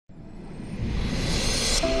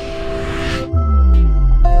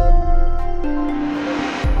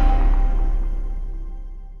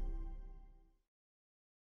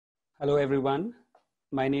Hello, everyone.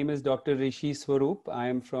 My name is Dr. Rishi Swarup. I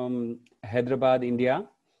am from Hyderabad, India.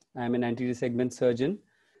 I am an anterior segment surgeon.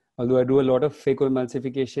 Although I do a lot of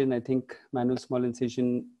phacoemulsification, I think manual small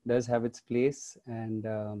incision does have its place. And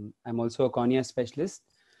I'm also a cornea specialist.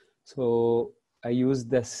 So I use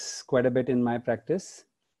this quite a bit in my practice.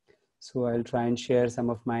 So I'll try and share some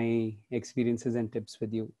of my experiences and tips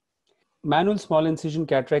with you. Manual small incision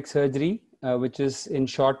cataract surgery, which is in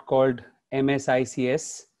short called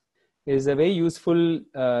MSICS, is a very useful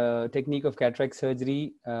technique of cataract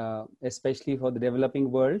surgery, especially for the developing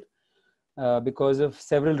world, because of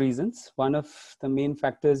several reasons. One of the main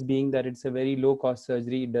factors being that it's a very low-cost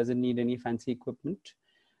surgery. It doesn't need any fancy equipment.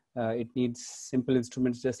 It needs simple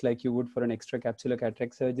instruments just like you would for an extracapsular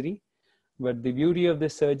cataract surgery. But the beauty of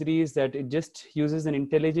this surgery is that it just uses an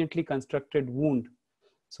intelligently constructed wound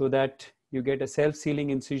so that you get a self-sealing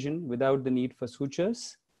incision without the need for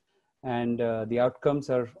sutures. And the outcomes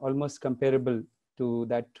are almost comparable to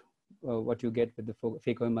that what you get with the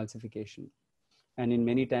phacoemulsification, and in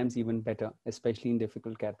many times even better, especially in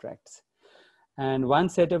difficult cataracts. And one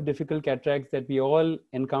set of difficult cataracts that we all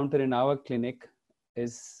encounter in our clinic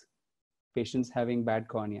is patients having bad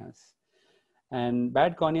corneas. And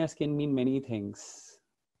bad corneas can mean many things.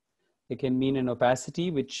 It can mean an opacity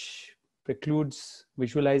which precludes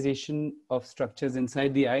visualization of structures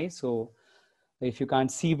inside the eye. So if you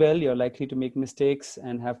can't see well, you're likely to make mistakes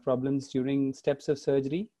and have problems during steps of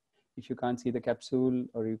surgery. If you can't see the capsule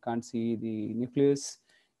or you can't see the nucleus,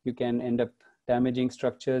 you can end up damaging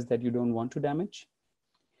structures that you don't want to damage.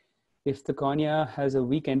 If the cornea has a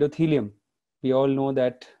weak endothelium, we all know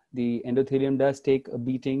that the endothelium does take a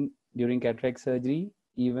beating during cataract surgery.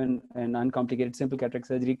 Even an uncomplicated simple cataract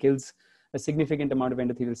surgery kills a significant amount of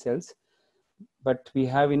endothelial cells. But we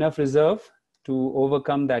have enough reserve to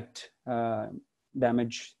overcome that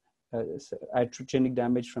damage, iatrogenic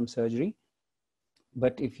damage from surgery.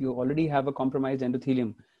 But if you already have a compromised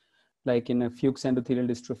endothelium, like in a Fuchs endothelial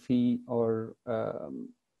dystrophy or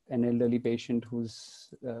an elderly patient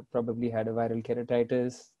who's probably had a viral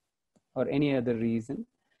keratitis or any other reason,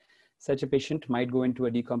 such a patient might go into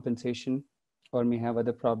a decompensation or may have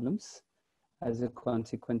other problems as a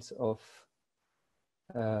consequence of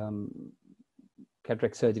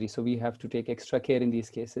cataract surgery. So we have to take extra care in these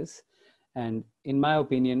cases. And in my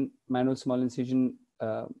opinion, manual small incision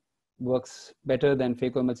works better than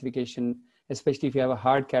phacoemulsification, especially if you have a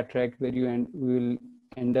hard cataract where you will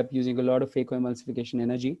end up using a lot of phacoemulsification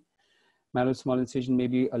energy. Manual small incision may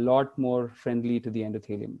be a lot more friendly to the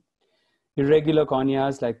endothelium. Irregular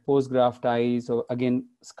corneas like post-graft eyes or again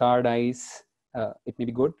scarred eyes, it may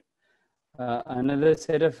be good. Another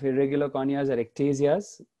set of irregular corneas are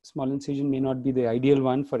ectasias. Small incision may not be the ideal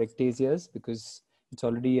one for ectasias because it's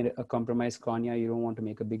already a compromised cornea. You don't want to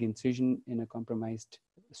make a big incision in a compromised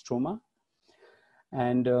stroma.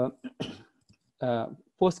 And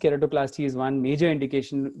post-keratoplasty is one major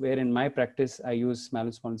indication where in my practice I use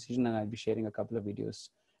manual small incision, and I'll be sharing a couple of videos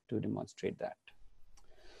to demonstrate that.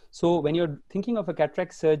 So when you're thinking of a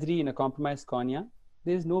cataract surgery in a compromised cornea,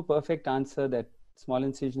 there's no perfect answer that small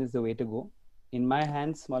incision is the way to go. In my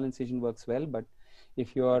hands, small incision works well, but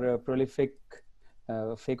if you're a prolific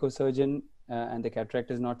phacosurgeon and the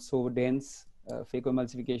cataract is not so dense,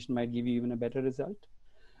 phacoemulsification might give you even a better result.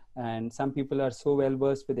 And some people are so well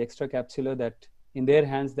versed with extracapsular that in their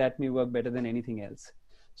hands that may work better than anything else.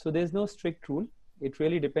 So there's no strict rule. It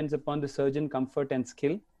really depends upon the surgeon comfort and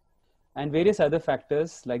skill and various other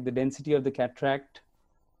factors like the density of the cataract,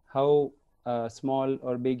 how small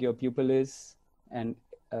or big your pupil is, and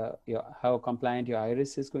how compliant your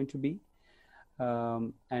iris is going to be,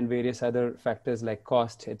 and various other factors like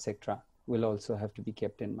cost, etc., will also have to be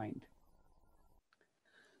kept in mind.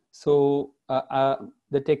 So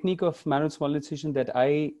the technique of manual small incision that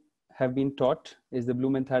I have been taught is the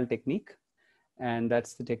Blumenthal technique, and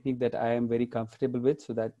that's the technique that I am very comfortable with,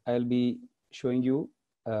 so that I'll be showing you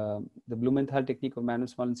the Blumenthal technique of manual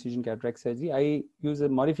small incision cataract surgery. I use a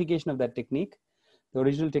modification of that technique. The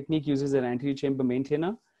original technique uses an anterior chamber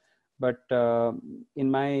maintainer, but in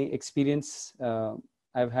my experience,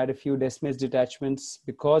 I've had a few Descemet's detachments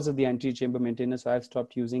because of the anterior chamber maintainer, so I've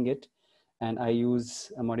stopped using it, and I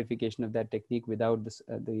use a modification of that technique without this,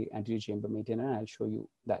 the anterior chamber maintainer, and I'll show you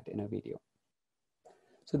that in a video.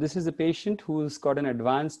 So this is a patient who's got an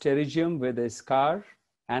advanced pterygium with a scar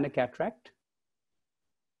and a cataract.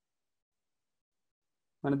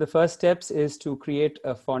 One of the first steps is to create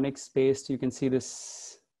a fornix space. You can see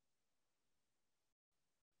this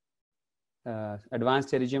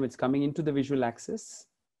advanced pterygium. It's coming into the visual axis.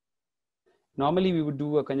 Normally, we would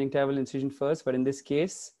do a conjunctival incision first, but in this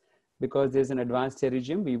case, because there's an advanced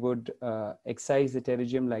pterygium, we would excise the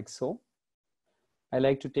pterygium like so. I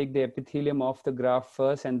like to take the epithelium off the graft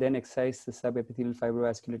first and then excise the subepithelial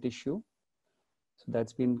fibrovascular tissue. So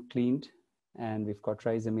that's been cleaned and we've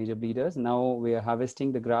cauterized the major bleeders. Now we are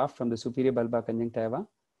harvesting the graft from the superior bulbar conjunctiva.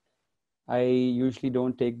 I usually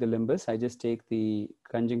don't take the limbus. I just take the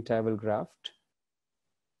conjunctival graft.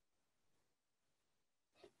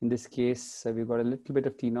 In this case, we've got a little bit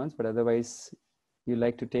of tenons, but otherwise you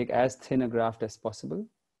like to take as thin a graft as possible.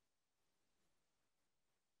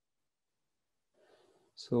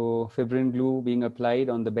 So fibrin glue being applied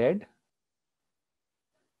on the bed.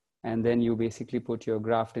 And then you basically put your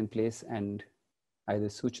graft in place and either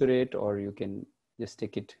suture it or you can just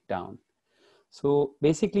stick it down. So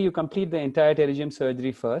basically you complete the entire pterygium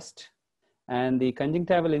surgery first, and the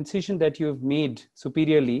conjunctival incision that you've made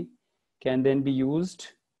superiorly can then be used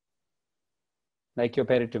like your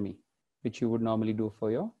peritomy, which you would normally do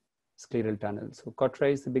for your scleral tunnel. So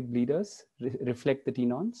cauterize the big bleeders, reflect the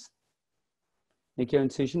tenons, make your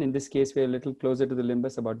incision. In this case, we're a little closer to the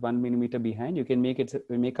limbus, about 1 millimeter behind. You can make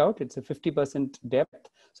out it's a 50% depth.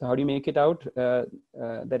 So how do you make it out that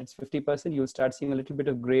it's 50%? You'll start seeing a little bit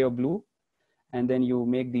of gray or blue, and then you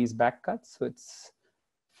make these back cuts. So it's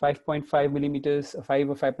 5.5 millimeters, 5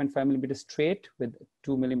 or 5.5 millimeters straight with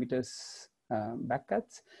 2 millimeters back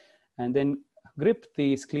cuts, and then grip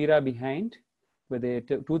the sclera behind with a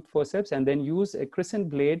tooth forceps, and then use a crescent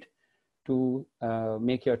blade to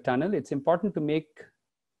make your tunnel. It's important to make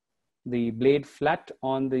the blade flat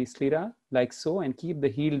on the sclera like so, and keep the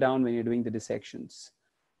heel down when you're doing the dissections.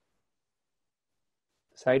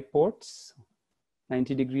 Side ports,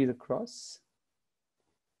 90 degrees across.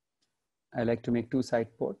 I like to make 2 side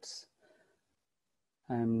ports.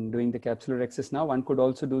 I'm doing the capsular excess now. One could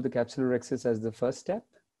also do the capsular excess as the first step.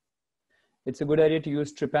 It's a good idea to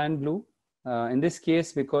use trypan blue. In this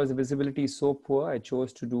case, because the visibility is so poor, I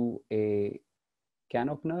chose to do a can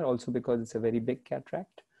opener, also because it's a very big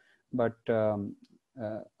cataract. But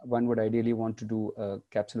one would ideally want to do a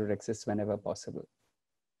capsular excess whenever possible.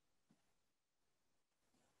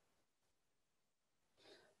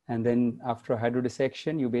 And then after a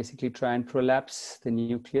hydrodissection, you basically try and prolapse the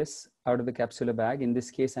nucleus out of the capsular bag. In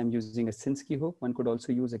this case, I'm using a Sinskey hook. One could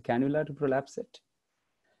also use a cannula to prolapse it.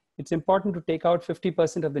 It's important to take out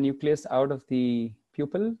 50% of the nucleus out of the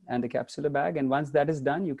pupil and the capsular bag. And once that is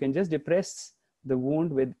done, you can just depress the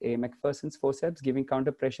wound with a McPherson's forceps, giving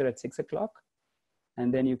counter pressure at 6 o'clock.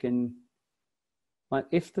 And then you can,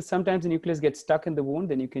 if sometimes the nucleus gets stuck in the wound,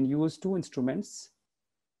 then you can use 2 instruments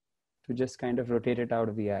to just kind of rotate it out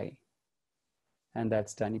of the eye. And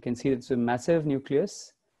that's done. You can see it's a massive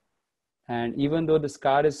nucleus. And even though the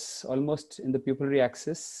scar is almost in the pupillary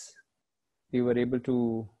axis, we were able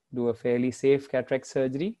to do a fairly safe cataract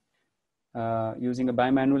surgery using a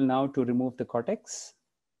bimanual now to remove the cortex.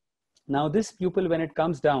 Now this pupil, when it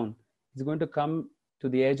comes down, is going to come to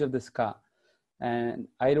the edge of the scar. And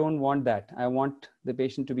I don't want that. I want the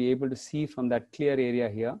patient to be able to see from that clear area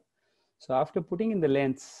here. So after putting in the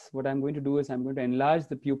lens, what I'm going to do is I'm going to enlarge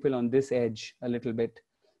the pupil on this edge a little bit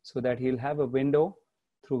so that he'll have a window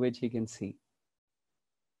through which he can see.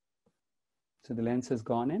 So the lens has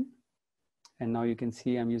gone in. And now you can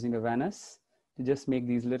see I'm using a Vanus to just make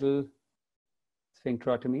these little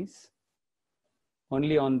sphincterotomies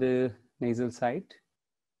only on the nasal side,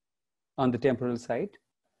 on the temporal side,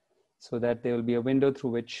 so that there will be a window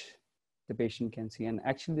through which the patient can see. And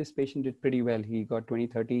actually this patient did pretty well. He got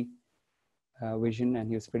 20/30 vision and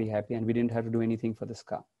he was pretty happy, and we didn't have to do anything for the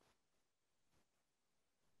scar.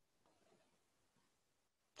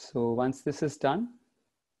 So once this is done,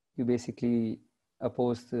 you basically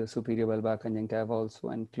oppose the superior bulbar conjunctiva also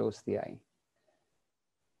and close the eye.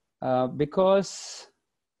 Because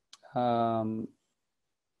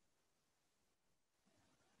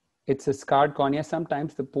it's a scarred cornea,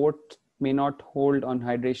 sometimes the port may not hold on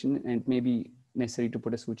hydration and it may be necessary to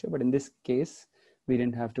put a suture, but in this case, we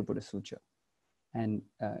didn't have to put a suture, and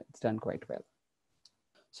it's done quite well.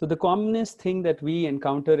 So the commonest thing that we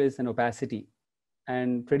encounter is an opacity.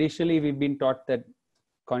 And traditionally, we've been taught that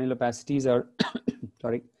corneal opacities are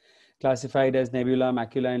classified as nebula,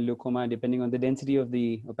 macula, and leucoma, depending on the density of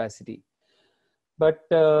the opacity. But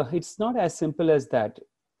it's not as simple as that.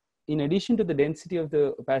 In addition to the density of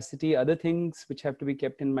the opacity, other things which have to be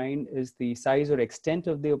kept in mind is the size or extent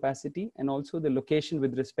of the opacity, and also the location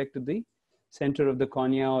with respect to the center of the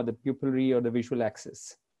cornea or the pupillary or the visual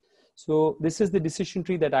axis. So this is the decision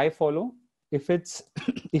tree that I follow.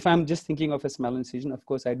 If I'm just thinking of a small incision, of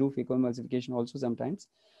course I do phacoemulsification also sometimes,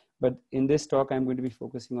 but in this talk I'm going to be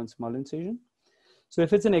focusing on small incision. So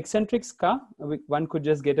if it's an eccentric scar, one could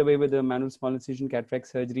just get away with a manual small incision cataract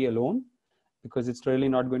surgery alone, because it's really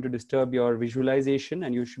not going to disturb your visualization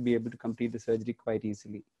and you should be able to complete the surgery quite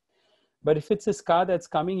easily. But if it's a scar that's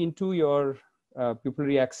coming into your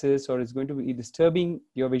pupillary axis or is going to be disturbing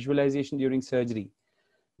your visualization during surgery,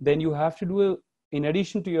 then you have to do, in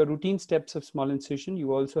addition to your routine steps of small incision,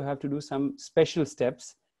 you also have to do some special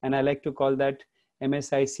steps. And I like to call that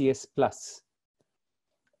MSICS plus.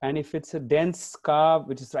 And if it's a dense scar,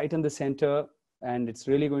 which is right in the center, and it's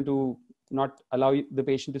really going to not allow the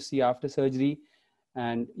patient to see after surgery,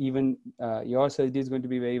 and even your surgery is going to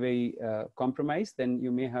be very, very compromised, then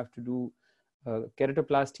you may have to do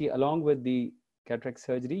keratoplasty along with the cataract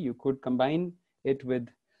surgery. You could combine it with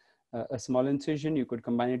a small incision. You could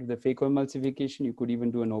combine it with the phacoemulsification. You could even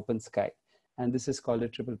do an open sky. And this is called a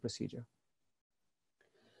triple procedure.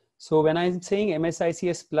 So when I'm saying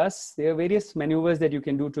MSICS plus, there are various maneuvers that you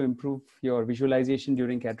can do to improve your visualization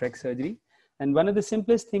during cataract surgery. And one of the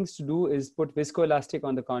simplest things to do is put viscoelastic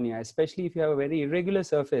on the cornea, especially if you have a very irregular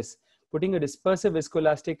surface. Putting a dispersive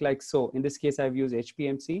viscoelastic like so, in this case I've used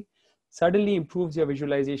HPMC, suddenly improves your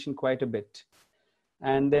visualization quite a bit.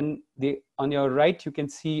 And then on your right, you can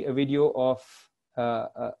see a video of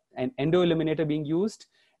an endo-illuminator being used.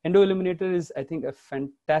 Endo-illuminator is, I think, a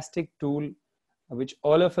fantastic tool which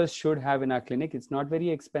all of us should have in our clinic. It's not very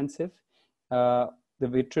expensive. The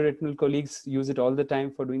vitreoretinal colleagues use it all the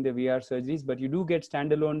time for doing the VR surgeries, but you do get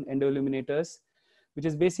standalone endo-illuminators, which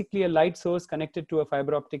is basically a light source connected to a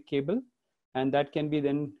fiber optic cable. And that can be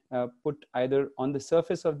then put either on the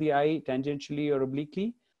surface of the eye tangentially or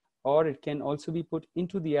obliquely, or it can also be put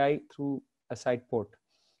into the eye through a side port.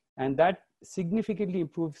 And that significantly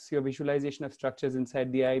improves your visualization of structures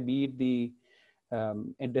inside the eye, be it the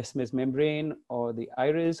endosmatous membrane or the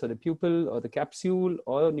iris or the pupil or the capsule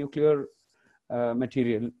or nuclear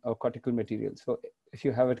material or cortical material. So if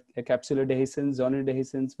you have a capsular dehiscence, zonal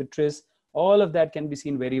dehiscence, vitreous, all of that can be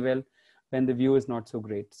seen very well when the view is not so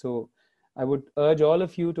great. So I would urge all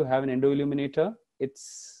of you to have an endo-illuminator.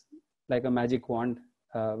 It's like a magic wand.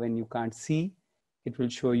 When you can't see, it will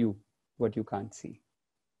show you what you can't see.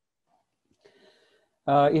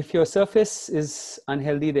 If your surface is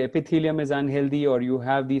unhealthy, the epithelium is unhealthy, or you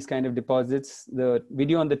have these kind of deposits, the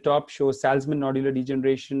video on the top shows Salzmann nodular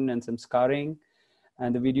degeneration and some scarring.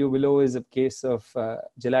 And the video below is a case of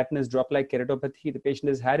gelatinous drop-like keratopathy. The patient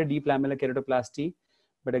has had a deep lamellar keratoplasty,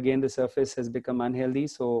 but again, the surface has become unhealthy.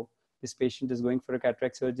 So this patient is going for a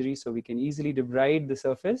cataract surgery. So we can easily debride the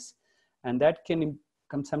surface, and that can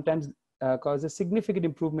sometimes cause a significant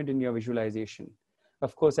improvement in your visualization.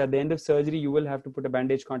 Of course, at the end of surgery, you will have to put a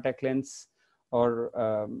bandage contact lens or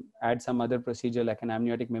add some other procedure like an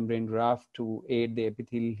amniotic membrane graft to aid the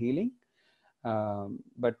epithelial healing.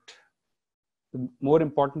 But the more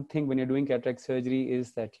important thing when you're doing cataract surgery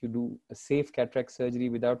is that you do a safe cataract surgery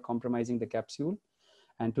without compromising the capsule.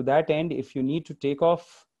 And to that end, if you need to take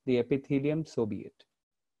off the epithelium, so be it.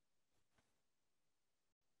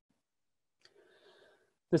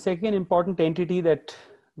 The second important entity that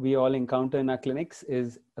we all encounter in our clinics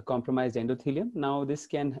is a compromised endothelium. Now, this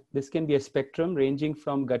can be a spectrum ranging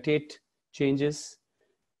from guttate changes,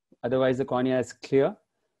 otherwise the cornea is clear,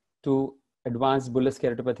 to advanced bullous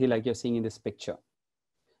keratopathy like you're seeing in this picture.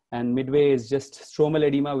 And midway is just stromal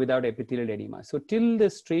edema without epithelial edema. So till the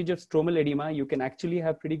stage of stromal edema, you can actually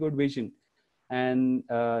have pretty good vision. And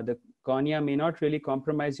the cornea may not really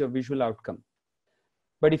compromise your visual outcome.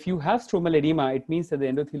 But if you have stromal edema, it means that the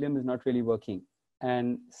endothelium is not really working.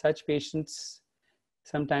 And such patients,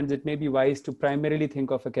 sometimes it may be wise to primarily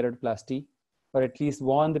think of a keratoplasty, or at least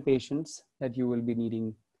warn the patients that you will be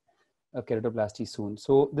needing a keratoplasty soon.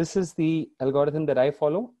 So this is the algorithm that I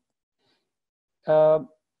follow.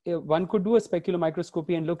 One could do a specular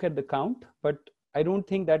microscopy and look at the count, but I don't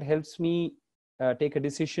think that helps me take a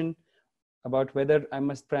decision about whether I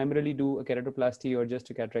must primarily do a keratoplasty or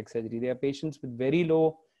just a cataract surgery. There are patients with very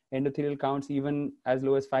low endothelial counts, even as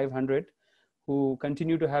low as 500, who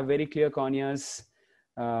continue to have very clear corneas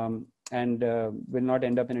and will not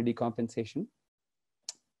end up in a decompensation.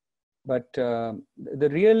 But the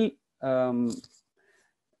real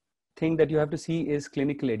thing that you have to see is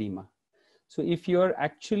clinical edema. So if you're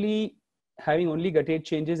actually having only guttate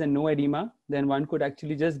changes and no edema, then one could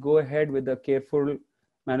actually just go ahead with a careful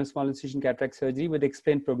manual small incision cataract surgery with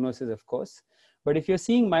explained prognosis, of course. But if you're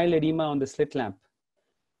seeing mild edema on the slit lamp,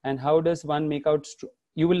 and how does one make out,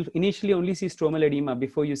 you will initially only see stromal edema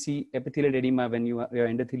before you see epithelial edema when your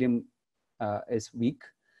endothelium is weak.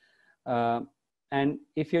 And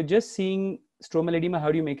if you're just seeing stromal edema,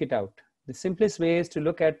 how do you make it out? The simplest way is to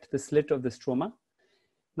look at the slit of the stroma.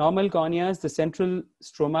 Normal corneas, the central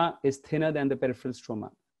stroma is thinner than the peripheral stroma.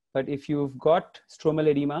 But if you've got stromal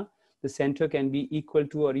edema, the center can be equal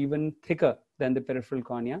to or even thicker than the peripheral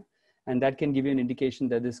cornea. And that can give you an indication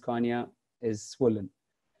that this cornea is swollen.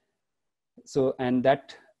 So, and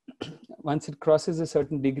that once it crosses a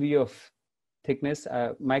certain degree of thickness,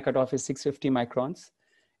 my cutoff is 650 microns.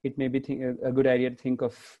 It may be a good idea to think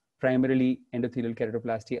of primarily endothelial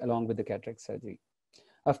keratoplasty along with the cataract surgery.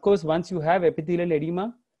 Of course, once you have epithelial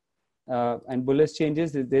edema and bullous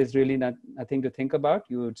changes, there's really nothing to think about.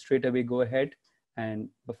 You would straight away go ahead and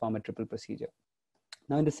perform a triple procedure.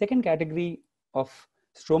 Now, in the second category of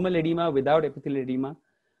stromal edema without epithelial edema,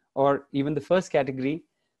 or even the first category,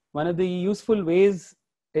 one of the useful ways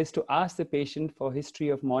is to ask the patient for history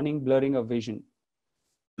of morning blurring of vision.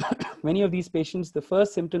 Many of these patients, the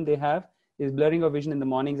first symptom they have is blurring of vision in the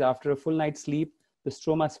mornings after a full night's sleep. The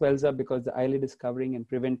stroma swells up because the eyelid is covering and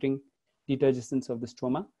preventing deturgescence of the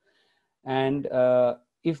stroma. And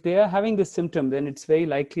if they are having this symptom, then it's very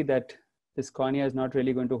likely that this cornea is not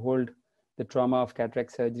really going to hold the trauma of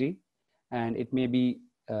cataract surgery. And it may be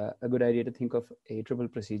a good idea to think of a triple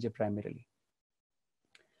procedure primarily.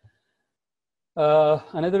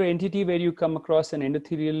 Another entity where you come across an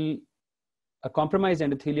endothelial, a compromised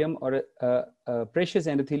endothelium or a precious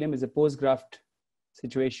endothelium is a post-graft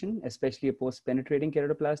situation, especially a post-penetrating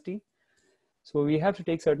keratoplasty. So we have to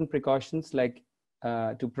take certain precautions like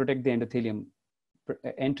to protect the endothelium.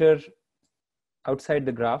 Enter outside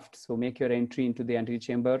the graft. So make your entry into the anterior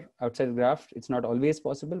chamber outside the graft. It's not always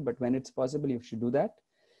possible, but when it's possible, you should do that.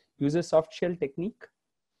 Use a soft shell technique,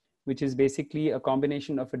 which is basically a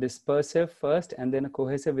combination of a dispersive first and then a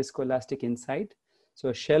cohesive viscoelastic inside. So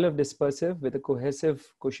a shell of dispersive with a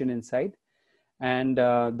cohesive cushion inside. And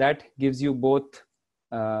that gives you both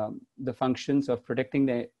the functions of protecting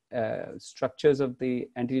the structures of the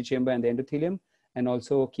anterior chamber and the endothelium, and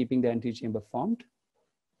also keeping the anterior chamber formed.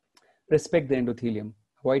 Respect the endothelium,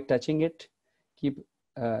 avoid touching it, keep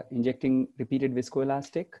injecting repeated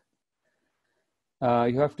viscoelastic.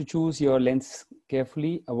 You have to choose your lens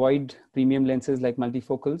carefully, avoid premium lenses like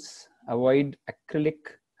multifocals, avoid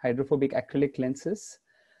acrylic, hydrophilic acrylic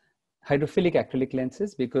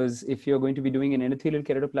lenses, because if you're going to be doing an endothelial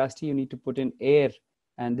keratoplasty, you need to put in air,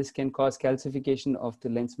 and this can cause calcification of the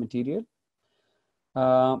lens material.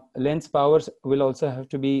 Lens powers will also have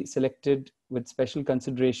to be selected with special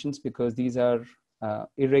considerations because these are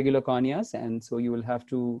irregular corneas, and so you will have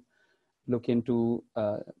to look into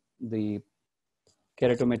the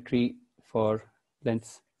keratometry for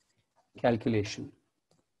lens calculation.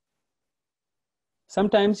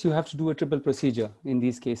 Sometimes you have to do a triple procedure in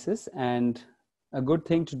these cases, and a good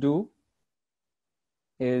thing to do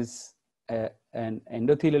is an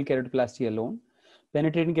endothelial keratoplasty alone.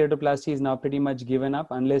 Penetrating keratoplasty is now pretty much given up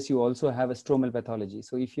unless you also have a stromal pathology.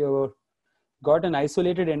 So if you've got an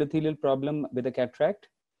isolated endothelial problem with a cataract,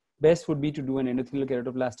 best would be to do an endothelial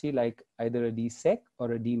keratoplasty like either a DSEC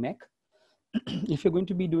or a DMEC. If you're going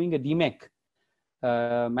to be doing a DMEC,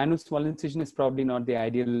 manual small incision is probably not the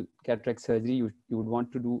ideal cataract surgery. You would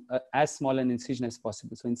want to do as small an incision as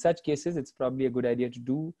possible. So in such cases, it's probably a good idea to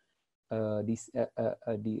do a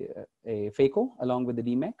phaco along with the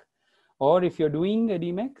DMEC. Or if you're doing a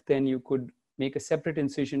DMEC, then you could make a separate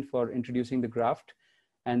incision for introducing the graft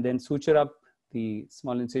and then suture up the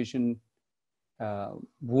small incision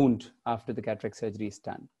wound after the cataract surgery is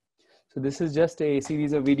done. So this is just a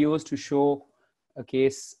series of videos to show a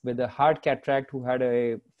case with a hard cataract who had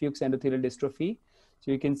a Fuchs endothelial dystrophy.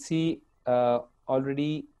 So you can see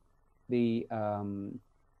already the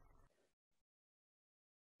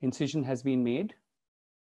incision has been made,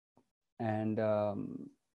 and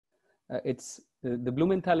the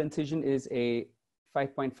Blumenthal incision is a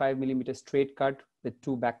 5.5 millimeter straight cut with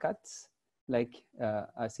 2 back cuts, like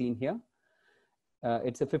are seen here.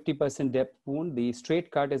 It's a 50% depth wound. The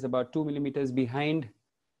straight cut is about 2 millimeters behind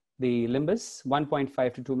the limbus,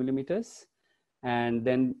 1.5 to 2 millimeters. And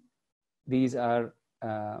then these are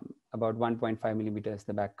about 1.5 millimeters,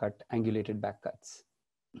 the back cut, angulated back cuts.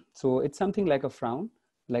 So it's something like a frown,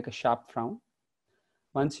 like a sharp frown.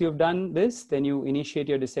 Once you've done this, then you initiate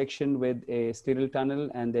your dissection with a scleral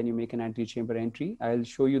tunnel, and then you make an anterior chamber entry. I'll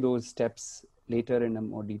show you those steps later in a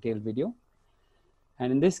more detailed video.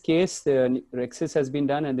 And in this case, the rhexis has been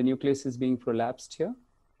done and the nucleus is being prolapsed here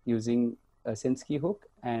using a Sinski hook,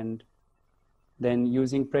 and then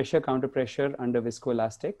using pressure, counter pressure under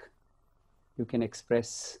viscoelastic, you can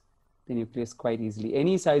express the nucleus quite easily.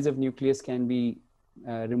 Any size of nucleus can be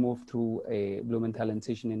removed through a Blumenthal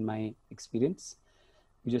incision in my experience.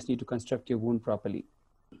 You just need to construct your wound properly.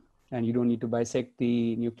 And you don't need to bisect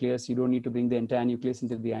the nucleus. You don't need to bring the entire nucleus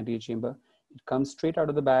into the anterior chamber. It comes straight out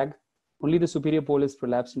of the bag. Only the superior pole is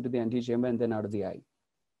prolapsed into the anterior chamber and then out of the eye.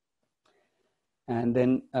 And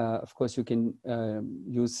then, of course, you can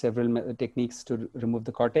use several techniques to remove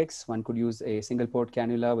the cortex. One could use a single port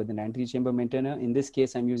cannula with an anterior chamber maintainer. In this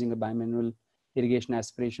case, I'm using a bimanual irrigation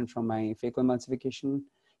aspiration from my phacoemulsification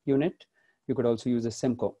unit. You could also use a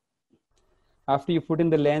Simcoe. After you put in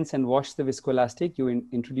the lens and wash the viscoelastic, you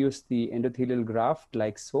introduce the endothelial graft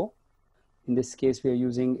like so. In this case, we are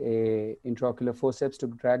using a intraocular forceps to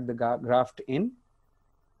drag the graft in.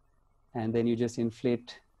 And then you just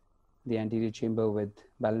inflate the anterior chamber with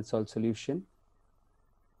balanced salt solution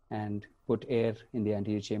and put air in the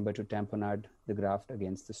anterior chamber to tamponade the graft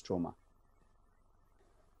against the stroma.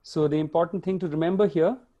 So the important thing to remember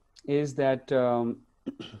here is that the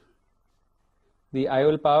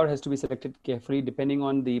IOL power has to be selected carefully depending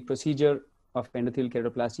on the procedure of endothelial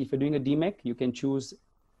keratoplasty. If you're doing a DMEC, you can choose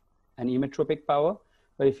an emmetropic power,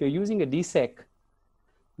 but if you're using a DSEC,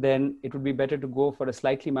 then it would be better to go for a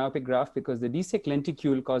slightly myopic graft because the DSEC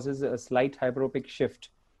lenticule causes a slight hyperopic shift,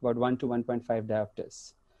 about 1 to 1.5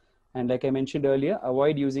 diopters. And like I mentioned earlier,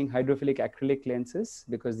 avoid using hydrophilic acrylic lenses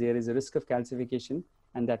because there is a risk of calcification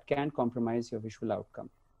and that can compromise your visual outcome.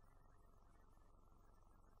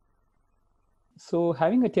 So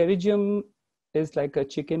having a pterygium is like a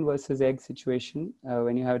chicken versus egg situation.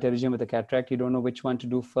 When you have a pterygium with a cataract, you don't know which one to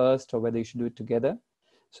do first or whether you should do it together.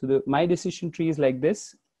 So my decision tree is like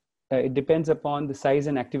this. It depends upon the size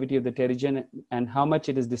and activity of the pterygium and how much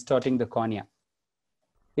it is distorting the cornea.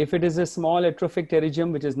 If it is a small atrophic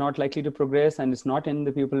pterygium, which is not likely to progress and it's not in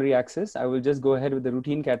the pupillary axis, I will just go ahead with the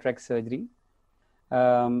routine cataract surgery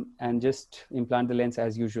and just implant the lens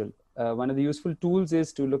as usual. One of the useful tools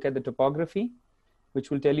is to look at the topography, which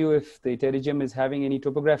will tell you if the pterygium is having any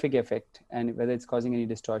topographic effect and whether it's causing any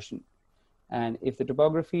distortion. And if the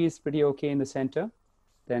topography is pretty okay in the center,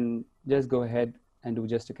 then just go ahead and do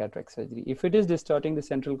just a cataract surgery. If it is distorting the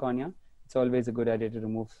central cornea, it's always a good idea to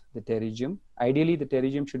remove the pterygium. Ideally, the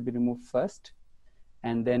pterygium should be removed first,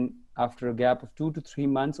 and then after a gap of 2 to 3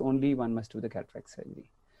 months only, one must do the cataract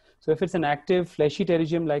surgery. So if it's an active fleshy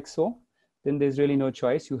pterygium like so, then there's really no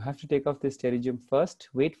choice. You have to take off this pterygium first,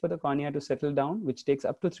 wait for the cornea to settle down, which takes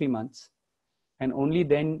up to 3 months, and only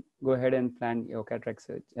then go ahead and plan your cataract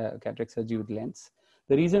surgery with lens.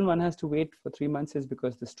 The reason one has to wait for 3 months is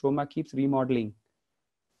because the stroma keeps remodeling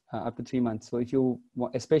up to 3 months. So if you,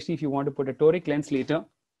 especially if you want to put a toric lens later,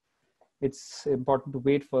 it's important to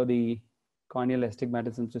wait for the corneal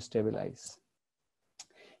astigmatism to stabilize.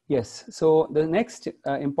 Yes, so the next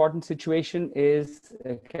important situation is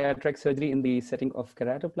cataract surgery in the setting of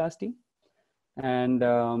keratoplasty. And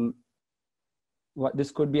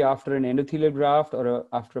this could be after an endothelial graft or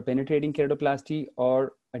after a penetrating keratoplasty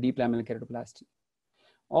or a deep lamellar keratoplasty.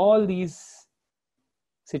 All these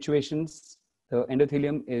situations, the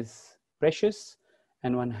endothelium is precious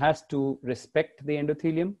and one has to respect the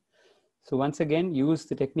endothelium. So once again, use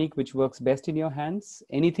the technique which works best in your hands.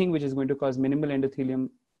 Anything which is going to cause minimal endothelium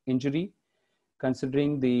injury,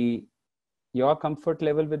 considering your comfort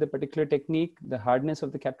level with the particular technique, the hardness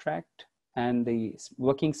of the cataract, and the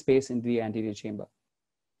working space in the anterior chamber.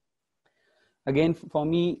 Again, for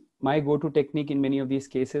me, my go-to technique in many of these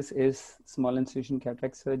cases is small incision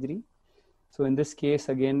cataract surgery. So in this case,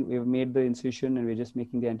 again, we've made the incision and we're just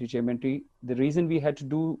making the anterior chamber entry. The reason we had to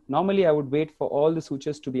do, normally I would wait for all the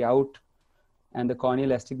sutures to be out and the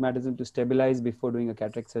corneal astigmatism to stabilize before doing a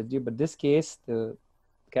cataract surgery. But this case, the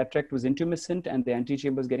cataract was intumescent and the anterior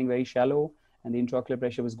chamber was getting very shallow and the intraocular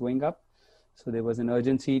pressure was going up. So there was an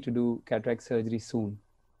urgency to do cataract surgery soon.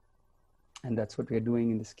 And that's what we're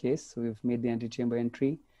doing in this case. So we've made the anterior chamber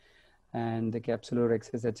entry and the capsular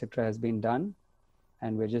access, etc. has been done.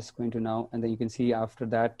 And we're just going to now, and then you can see after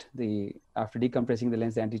that, after decompressing the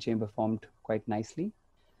lens, the anterior chamber formed quite nicely.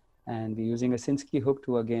 And we're using a Sinskey hook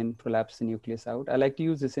to again prolapse the nucleus out. I like to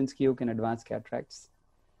use the Sinskey hook in advanced cataracts.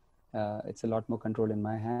 It's a lot more control in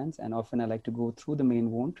my hands. And often I like to go through the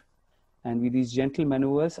main wound. And with these gentle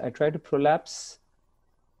maneuvers, I try to prolapse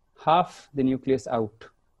half the nucleus out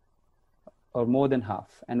or more than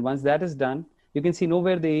half. And once that is done, you can see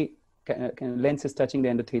nowhere the lens is touching the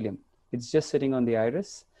endothelium. It's just sitting on the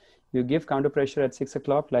iris. You give counter pressure at 6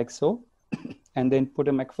 o'clock like so, and then put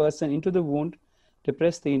a McPherson into the wound,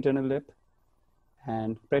 depress the internal lip,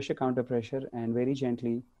 and pressure counter pressure, and very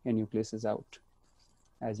gently your nucleus is out,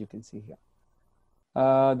 as you can see here.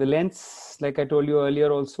 The lens, like I told you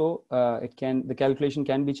earlier also, the calculation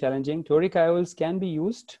can be challenging. Toric IOLs can be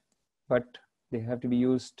used, but they have to be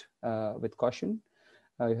used with caution.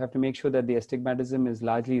 You have to make sure that the astigmatism is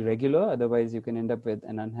largely regular. Otherwise, you can end up with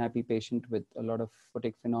an unhappy patient with a lot of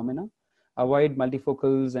photic phenomena. avoid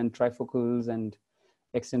multifocals and trifocals and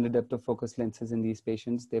extended depth of focus lenses in these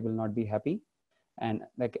patients. They will not be happy. And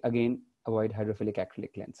like again, avoid hydrophilic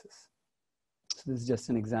acrylic lenses. So this is just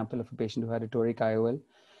an example of a patient who had a toric IOL,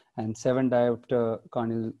 and 7 diopter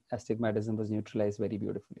corneal astigmatism was neutralized very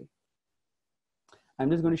beautifully. I'm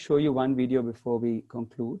just going to show you one video before we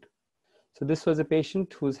conclude. So this was a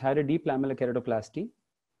patient who's had a deep lamellar keratoplasty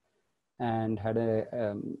and had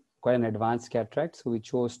a quite an advanced cataract. So we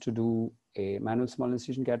chose to do a manual small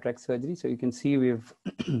incision cataract surgery. So you can see we've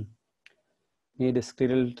made a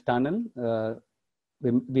scleral tunnel.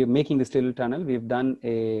 We're making the scleral tunnel. We've done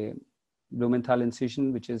a Blumenthal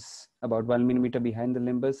incision, which is about 1 millimeter behind the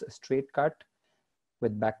limbus, a straight cut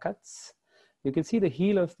with back cuts. You can see the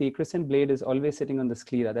heel of the crescent blade is always sitting on the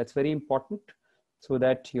sclera. That's very important so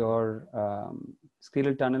that your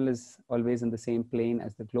scleral tunnel is always in the same plane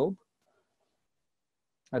as the globe.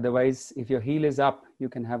 Otherwise, if your heel is up, you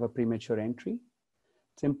can have a premature entry.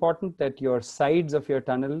 It's important that your sides of your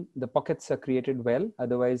tunnel, the pockets are created well.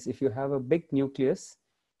 Otherwise, if you have a big nucleus,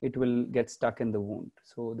 it will get stuck in the wound.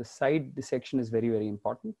 So the side dissection is very, very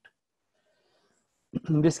important.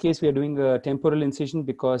 In this case, we are doing a temporal incision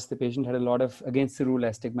because the patient had a lot of against the rule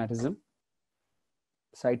astigmatism.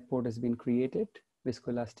 Side port has been created.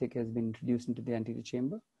 Viscoelastic has been introduced into the anterior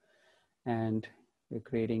chamber. And we're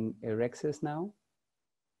creating a rhexis now,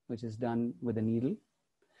 which is done with a needle.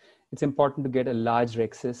 It's important to get a large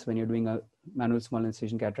rhexis when you're doing a manual small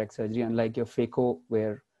incision cataract surgery, unlike your phaco,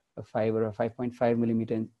 where a 5 or a 5.5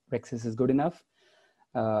 millimeter rhexis is good enough.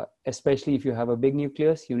 Especially if you have a big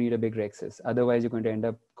nucleus, you need a big rhexis. Otherwise, you're going to end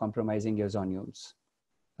up compromising your zonules.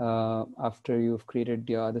 After you've created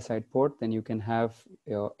your other side port, then you can have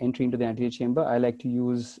your entry into the anterior chamber. I like to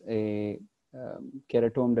use a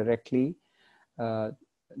keratome directly.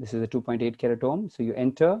 This is a 2.8 keratome. So you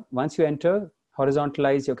enter, once you enter,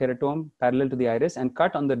 horizontalize your keratome parallel to the iris and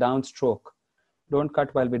cut on the downstroke. Don't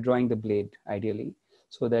cut while we're drawing the blade, ideally,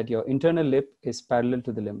 so that your internal lip is parallel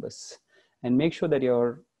to the limbus. And make sure that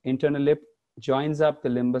your internal lip joins up the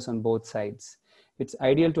limbus on both sides. It's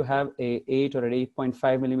ideal to have a 8 or an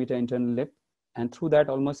 8.5 millimeter internal lip, and through that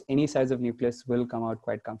almost any size of nucleus will come out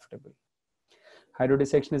quite comfortably.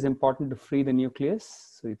 Hydrodissection is important to free the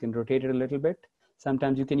nucleus, so you can rotate it a little bit.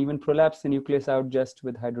 Sometimes you can even prolapse the nucleus out just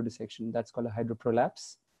with hydrodissection. That's called a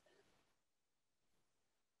hydroprolapse.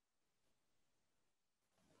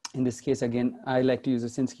 In this case, again, I like to use a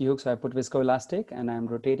Sinskey hook. So I put viscoelastic and I'm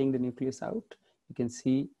rotating the nucleus out. You can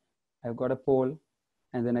see I've got a pole,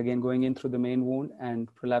 and then again going in through the main wound and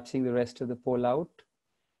prolapsing the rest of the pole out.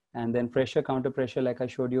 And then pressure, counter pressure, like I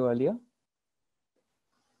showed you earlier.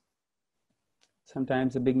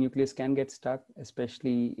 Sometimes a big nucleus can get stuck,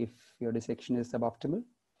 especially if your dissection is suboptimal.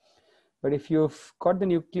 But if you've got the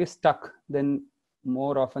nucleus stuck, then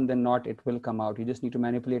more often than not, it will come out. You just need to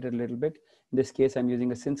manipulate it a little bit. In this case, I'm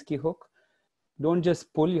using a Sinskey hook. Don't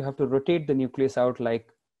just pull, you have to rotate the nucleus out like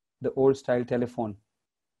the old style telephone.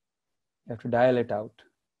 You have to dial it out,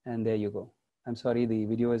 and there you go. I'm sorry, the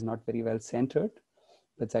video is not very well centered,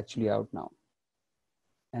 but it's actually out now.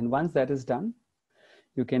 And once that is done,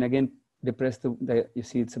 you can again depress you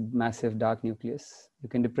see it's a massive dark nucleus. You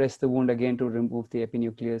can depress the wound again to remove the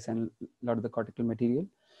epinucleus and a lot of the cortical material.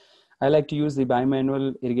 I like to use the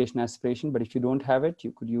bimanual irrigation aspiration, but if you don't have it,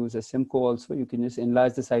 you could use a Simcoe also. You can just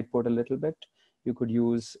enlarge the side port a little bit. You could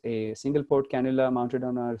use a single port cannula mounted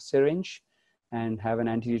on a syringe and have an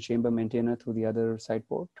anterior chamber maintainer through the other side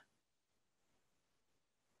port.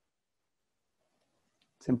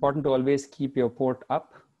 It's important to always keep your port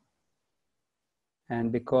up.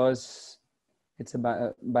 And because it's a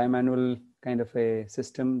bimanual kind of a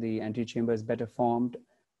system, the anterior chamber is better formed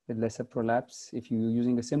with lesser prolapse. If you're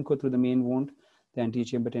using a Simcoe through the main wound, the anterior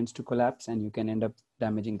chamber tends to collapse and you can end up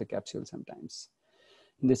damaging the capsule sometimes.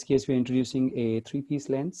 In this case, we're introducing a 3-piece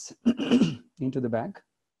lens into the bag,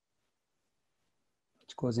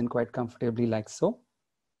 which goes in quite comfortably like so.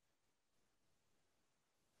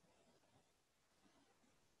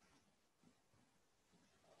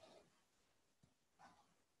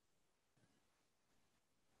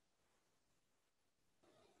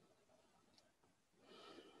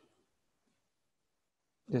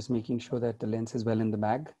 Just making sure that the lens is well in the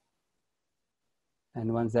bag.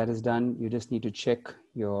 And once that is done, you just need to check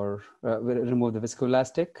your, remove the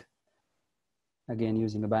viscoelastic. Again,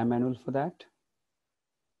 using a bimanual for that.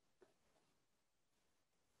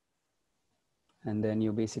 And then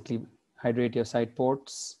you basically hydrate your side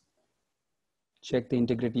ports, check the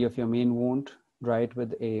integrity of your main wound, dry it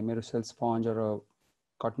with a Merocell sponge or a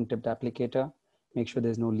cotton tipped applicator, make sure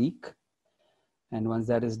there's no leak. And once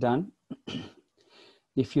that is done,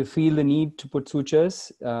 If you feel the need to put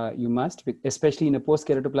sutures, you must, especially in a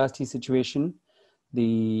post-keratoplasty situation.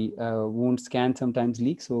 The wounds can sometimes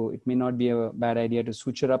leak, so it may not be a bad idea to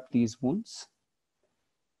suture up these wounds,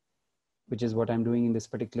 which is what I'm doing in this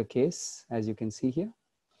particular case, as you can see here.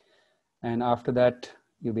 And after that,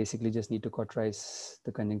 you basically just need to cauterize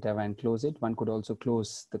the conjunctiva and close it. One could also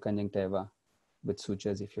close the conjunctiva with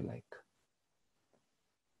sutures if you like.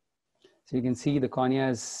 So you can see the cornea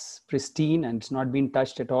is pristine and it's not been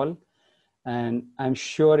touched at all. And I'm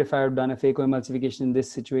sure if I had done a phacoemulsification in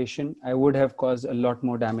this situation, I would have caused a lot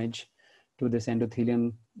more damage to this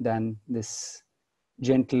endothelium than this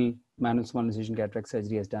gentle manual small incision cataract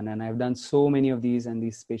surgery has done. And I've done so many of these, and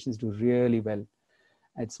these patients do really well.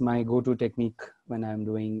 It's my go-to technique when I'm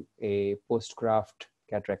doing a post-graft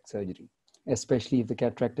cataract surgery, especially if the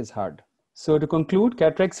cataract is hard. So to conclude,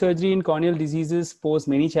 cataract surgery in corneal diseases pose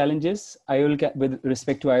many challenges. With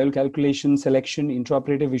respect to IOL calculation, selection,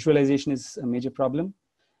 intraoperative visualization is a major problem.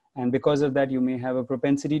 And because of that, you may have a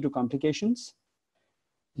propensity to complications.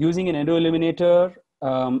 Using an endoilluminator,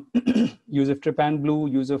 use of trypan blue,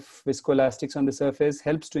 use of viscoelastics on the surface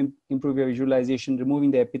helps to improve your visualization,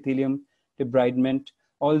 removing the epithelium, debridement.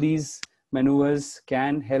 All these maneuvers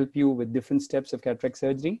can help you with different steps of cataract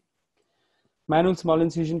surgery. Manual small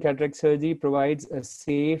incision cataract surgery provides a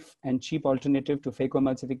safe and cheap alternative to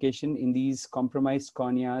phacoemulsification in these compromised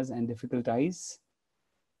corneas and difficult eyes,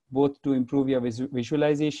 both to improve your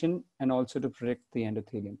visualization and also to protect the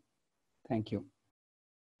endothelium. Thank you.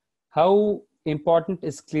 How important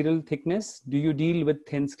is scleral thickness? Do you deal with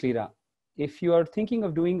thin sclera? If you are thinking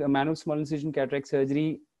of doing a manual small incision cataract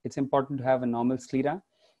surgery, it's important to have a normal sclera.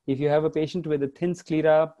 If you have a patient with a thin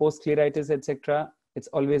sclera, post-scleritis, etc., it's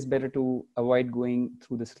always better to avoid going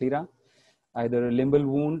through the sclera. Either a limbal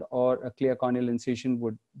wound or a clear corneal incision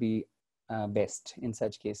would be best in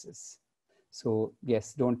such cases. So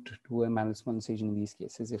yes, don't do a manual small incision in these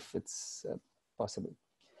cases if it's possible.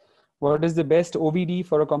 What is the best OVD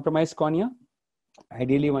for a compromised cornea?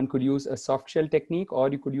 Ideally, one could use a soft shell technique, or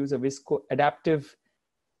you could use a visco-adaptive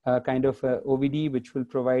kind of OVD, which will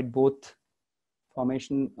provide both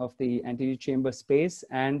formation of the anterior chamber space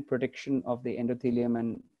and protection of the endothelium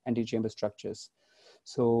and anterior chamber structures.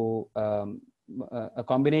 So a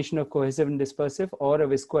combination of cohesive and dispersive, or a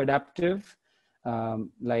viscoadaptive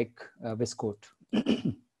like viscoat.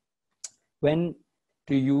 When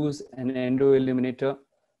to use an endoilluminator?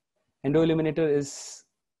 Endoilluminator is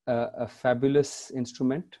a fabulous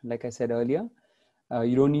instrument, like I said earlier.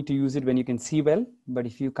 You don't need to use it when you can see well, but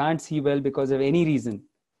if you can't see well because of any reason,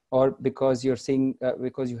 or because you're seeing,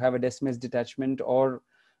 because you have a descemes detachment, or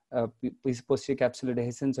posterior capsular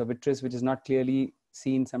dehiscence or vitreous, which is not clearly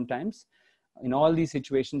seen sometimes. In all these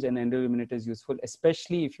situations, an endoilluminator is useful,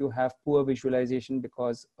 especially if you have poor visualization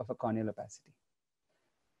because of a corneal opacity.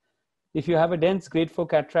 If you have a dense grade 4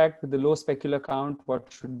 cataract with a low specular count,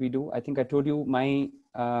 what should we do? I think I told you my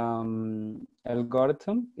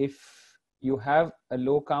algorithm. If you have a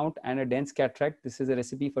low count and a dense cataract, this is a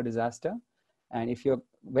recipe for disaster. And if you're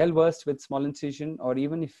well versed with small incision, or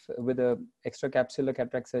even if with a extracapsular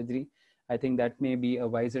cataract surgery, I think that may be a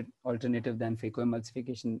wiser alternative than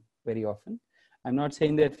phacoemulsification very often. I'm not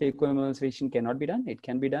saying that phacoemulsification cannot be done. It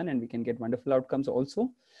can be done, and we can get wonderful outcomes also.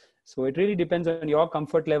 So it really depends on your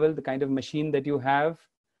comfort level, the kind of machine that you have,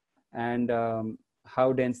 and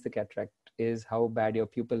how dense the cataract is, how bad your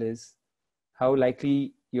pupil is, how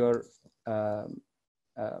likely you're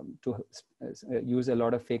to use a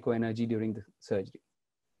lot of phaco energy during the surgery.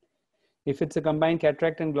 If it's a combined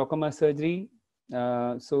cataract and glaucoma surgery,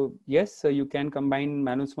 so yes, so you can combine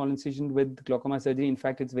manual small incision with glaucoma surgery. In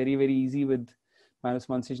fact, it's very, very easy with manual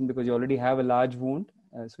small incision because you already have a large wound.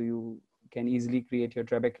 So you can easily create your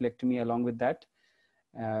trabeculectomy along with that.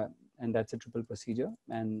 And that's a triple procedure.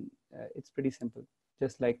 And it's pretty simple.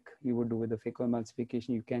 Just like you would do with the phacoemulsification,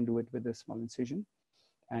 you can do it with a small incision.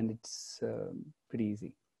 And it's pretty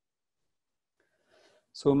easy.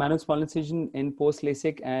 So manual small incision in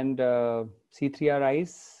post-LASIK and C3R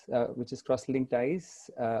eyes, which is cross-linked eyes,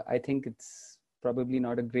 I think it's probably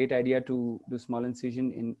not a great idea to do small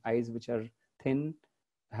incision in eyes which are thin,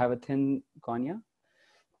 have a thin cornea.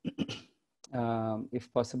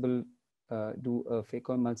 If possible, do a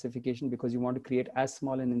phacoemulsification because you want to create as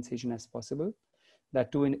small an incision as possible.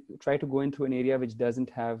 That too, try to go in through an area which doesn't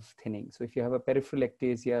have thinning. So if you have a peripheral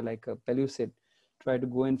ectasia like a pellucid, try to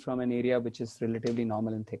go in from an area which is relatively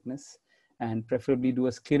normal in thickness, and preferably do a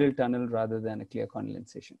scleral tunnel rather than a clear corneal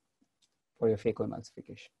incision for your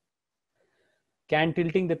phacoemulsification. Can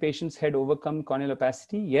tilting the patient's head overcome corneal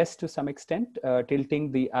opacity? Yes, to some extent. Tilting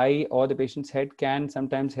the eye or the patient's head can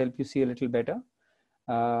sometimes help you see a little better,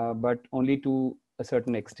 but only to a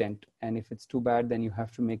certain extent. And if it's too bad, then you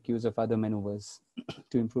have to make use of other maneuvers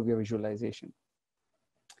to improve your visualization.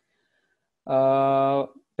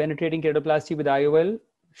 Penetrating keratoplasty with IOL,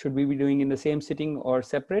 should we be doing in the same sitting or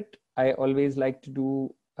separate? I always like to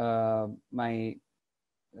do my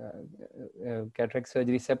cataract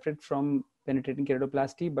surgery separate from penetrating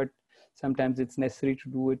keratoplasty, but sometimes it's necessary to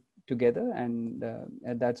do it together, and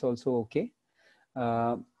that's also okay.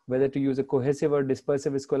 Whether to use a cohesive or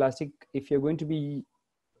dispersive viscoelastic, if you're going to be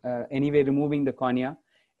anyway removing the cornea,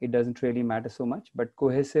 it doesn't really matter so much, but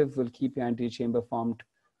cohesive will keep your anterior chamber formed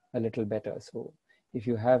a little better. So if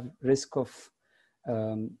you have risk of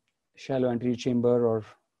shallow anterior chamber or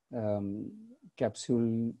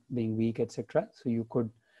capsule being weak, etc., so you could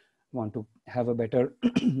want to have a better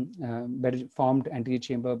better formed anterior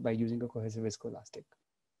chamber by using a cohesive viscoelastic.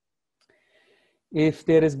 If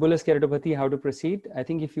there is bullous keratopathy, how to proceed? I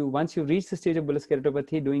think if you, once you reach the stage of bullous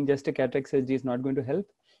keratopathy, doing just a cataract surgery is not going to help.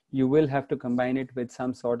 You will have to combine it with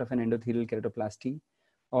some sort of an endothelial keratoplasty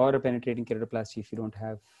or a penetrating keratoplasty if you don't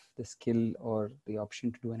have the skill or the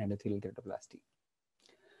option to do an endothelial keratoplasty.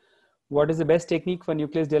 What is the best technique for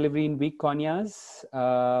nucleus delivery in weak corneas?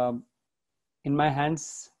 In my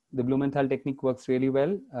hands, the Blumenthal technique works really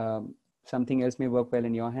well. Something else may work well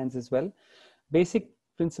in your hands as well. Basic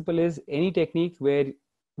principle is any technique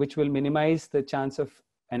which will minimize the chance of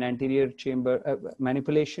an anterior chamber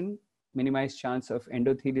manipulation, minimize chance of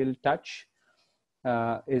endothelial touch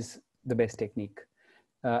is the best technique.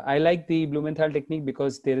 I like the Blumenthal technique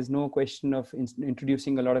because there is no question of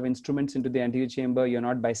introducing a lot of instruments into the anterior chamber. You're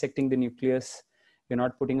not bisecting the nucleus. You're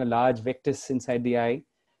not putting a large vectus inside the eye.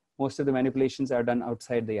 Most of the manipulations are done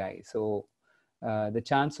outside the eye. So the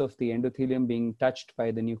chance of the endothelium being touched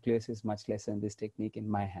by the nucleus is much less in this technique in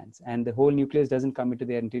my hands. And the whole nucleus doesn't come into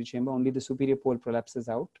the anterior chamber, only the superior pole prolapses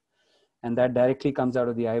out. And that directly comes out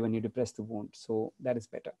of the eye when you depress the wound. So that is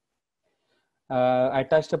better. I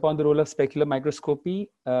touched upon the role of specular microscopy.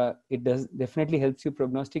 It does definitely helps you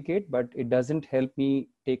prognosticate, but it doesn't help me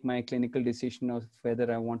take my clinical decision of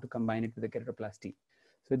whether I want to combine it with a keratoplasty.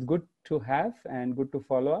 So it's good to have and good to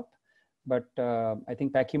follow up, but I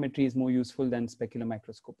think pachymetry is more useful than specular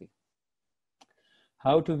microscopy.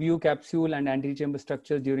 How to view capsule and anterior chamber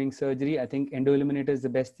structures during surgery? I think endoilluminator is the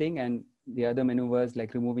best thing, and the other maneuvers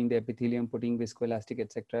like removing the epithelium, putting viscoelastic,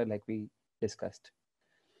 etc., like we discussed.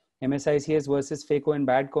 MSICS versus phaco and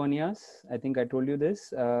bad corneas. I think I told you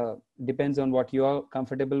this. Depends on what you are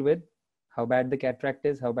comfortable with, how bad the cataract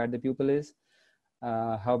is, how bad the pupil is,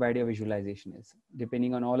 how bad your visualization is.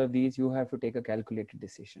 Depending on all of these, you have to take a calculated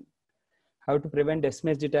decision. How to prevent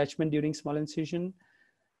descemes detachment during small incision?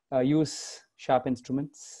 Use sharp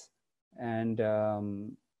instruments. And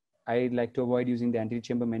I like to avoid using the anterior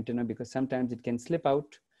chamber maintainer because sometimes it can slip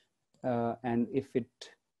out. And if it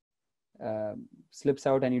slips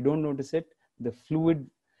out and you don't notice it, the fluid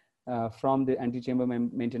from the anterior chamber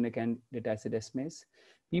maintainer can detach the descemes.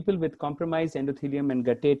 People with compromised endothelium and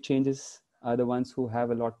guttate changes are the ones who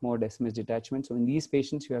have a lot more descemes detachment. So in these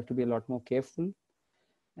patients, you have to be a lot more careful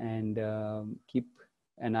and keep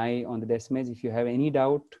an eye on the descemes. If you have any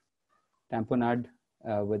doubt, tamponade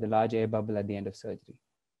with a large air bubble at the end of surgery.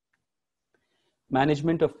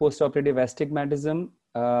 Management of postoperative astigmatism.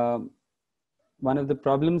 One of the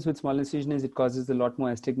problems with small incision is it causes a lot more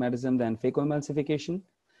astigmatism than phacoemulsification.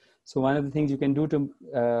 So one of the things you can do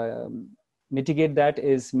to mitigate that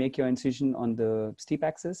is make your incision on the steep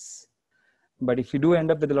axis. But if you do end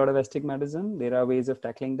up with a lot of astigmatism, there are ways of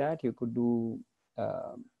tackling that. You could do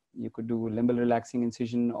limbal relaxing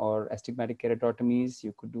incision or astigmatic keratotomies.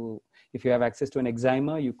 You could do, if you have access to an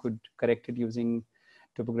excimer, you could correct it using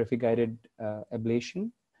topography guided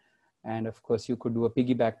ablation. And of course, you could do a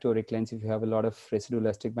piggyback toric lens if you have a lot of residual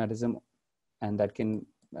astigmatism, and that can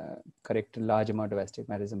correct a large amount of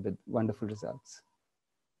astigmatism with wonderful results.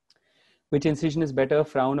 Which incision is better,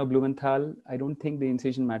 Frown or Blumenthal? I don't think the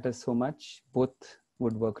incision matters so much. Both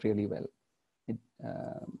would work really well.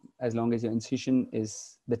 As long as your incision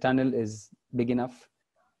is, the tunnel is big enough,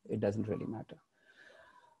 it doesn't really matter.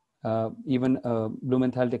 Even a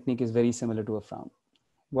Blumenthal technique is very similar to a Frown.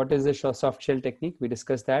 What is the soft shell technique? We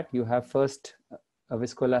discussed that. You have first a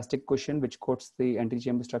viscoelastic cushion which coats the anterior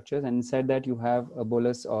chamber structures, and inside that you have a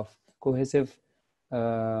bolus of cohesive,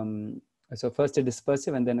 so first a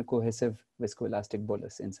dispersive and then a cohesive viscoelastic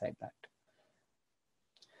bolus inside that.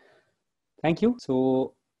 Thank you.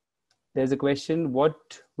 So there's a question,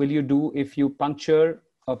 what will you do if you puncture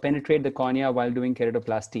or penetrate the cornea while doing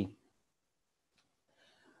keratoplasty?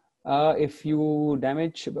 If you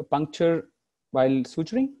puncture while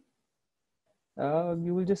suturing,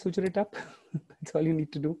 you will just suture it up. That's all you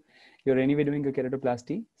need to do. You're anyway doing a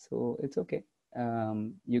keratoplasty, so it's okay.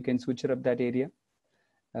 you can suture up that area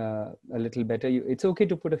a little better. It's okay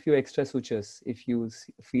to put a few extra sutures if you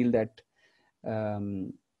feel that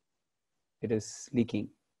it is leaking.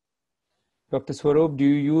 Dr. Swarup, do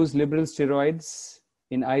you use liberal steroids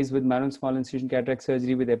in eyes with Manon small incision cataract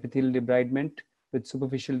surgery with epithelial debridement with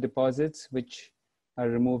superficial deposits which are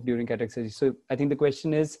removed during cataract surgery? So I think the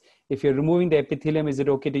question is, if you're removing the epithelium, is it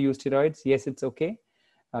okay to use steroids? Yes, it's okay.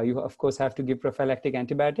 You of course have to give prophylactic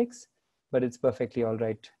antibiotics, but it's perfectly all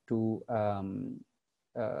right to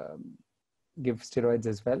give steroids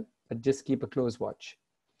as well, but just keep a close watch.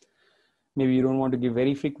 Maybe you don't want to give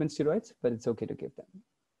very frequent steroids, but it's okay to give them.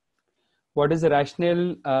 What is the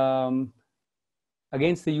rationale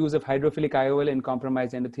against the use of hydrophilic IOL in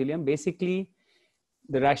compromised endothelium? Basically,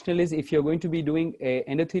 the rationale is if you're going to be doing an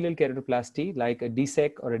endothelial keratoplasty, like a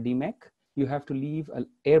DSEC or a DMEC, you have to leave an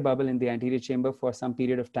air bubble in the anterior chamber for some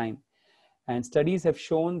period of time. And studies have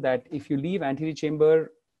shown that if you leave anterior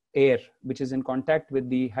chamber air, which is in contact with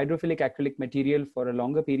the hydrophilic acrylic material for a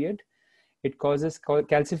longer period, it causes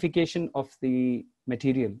calcification of the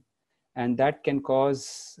material. And that can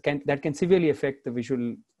severely affect the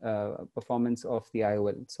visual performance of the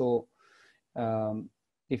IOL. So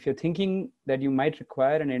if you're thinking that you might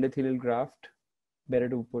require an endothelial graft, better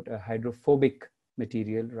to put a hydrophobic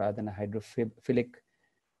material rather than a hydrophilic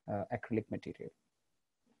acrylic material.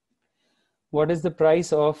 What is the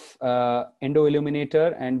price of endo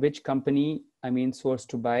illuminator and which company, source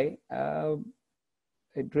to buy?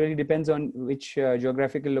 It really depends on which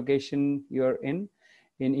geographical location you're in.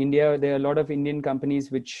 In India, there are a lot of Indian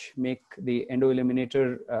companies which make the endo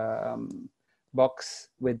illuminator box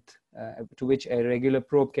with to which a regular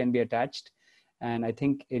probe can be attached. And I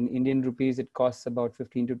think in Indian rupees, it costs about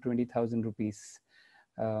 15 to 20,000 rupees.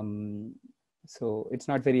 So it's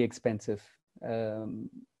not very expensive,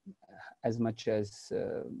 as much as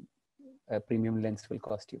a premium lens will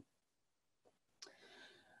cost you.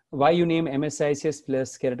 Why you name MSICS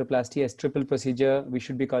plus keratoplasty as triple procedure? We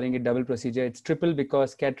should be calling it double procedure. It's triple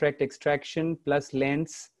because cataract extraction plus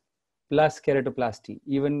lens plus keratoplasty.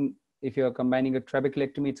 Even if you're combining a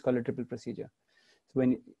trabeculectomy, it's called a triple procedure. So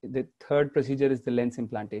when the third procedure is the lens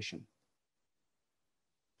implantation.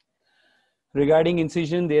 Regarding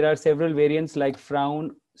incision, there are several variants like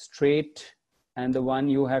frown, straight, and the one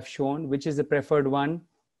you have shown, which is the preferred one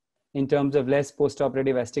in terms of less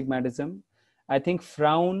postoperative astigmatism. I think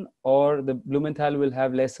frown or the Blumenthal will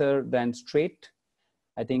have lesser than straight.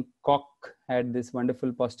 I think Koch had this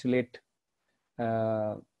wonderful postulate,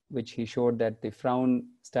 which he showed that the frown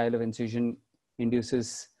style of incision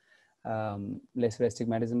induces lesser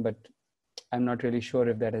astigmatism, but I'm not really sure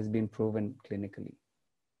if that has been proven clinically.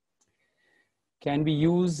 Can we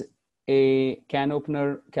use a can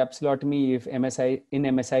opener capsulotomy if in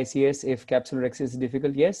MSICS if capsular access is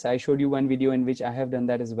difficult? Yes, I showed you one video in which I have done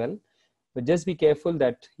that as well. But just be careful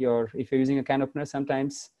that if you're using a can opener,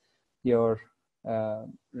 sometimes your the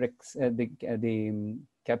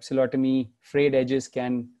capsulotomy frayed edges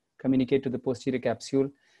can communicate to the posterior capsule,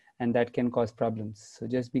 and that can cause problems. So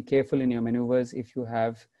just be careful in your maneuvers if you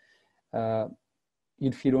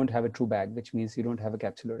don't have a true bag, which means you don't have a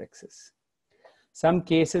capsular excess. Some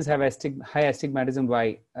cases have high astigmatism.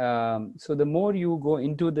 Why? So the more you go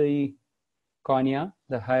into the cornea,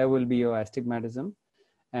 the higher will be your astigmatism.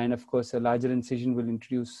 And of course, a larger incision will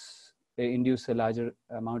induce a larger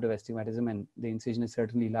amount of astigmatism, and the incision is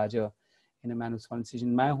certainly larger in a man with small incision.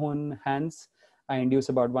 In my own hands, I induce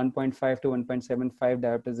about 1.5 to 1.75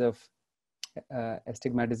 diopters of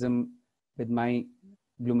astigmatism with my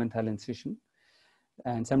Blumenthal incision.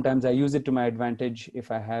 And sometimes I use it to my advantage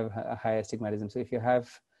if I have a high astigmatism. So if you have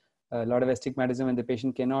a lot of astigmatism and the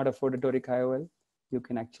patient cannot afford a toric IOL, you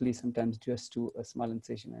can actually sometimes just do a small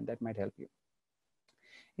incision, and that might help you.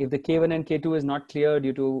 If the K1 and K2 is not clear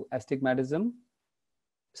due to astigmatism,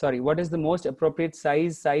 what is the most appropriate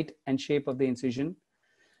size, site, and shape of the incision?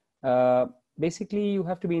 Basically, you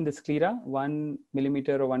have to be in the sclera, 1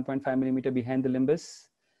 millimeter or 1.5 millimeter behind the limbus.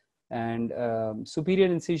 And superior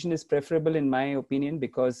incision is preferable in my opinion,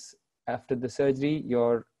 because after the surgery,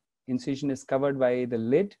 your incision is covered by the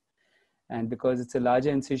lid. And because it's a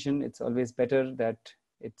larger incision, it's always better that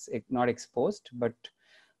it's not exposed. But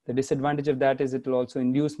the disadvantage of that is it will also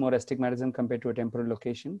induce more astigmatism compared to a temporal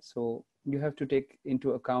location. So you have to take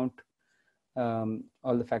into account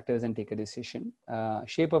all the factors and take a decision.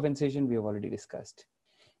 Shape of incision, we have already discussed.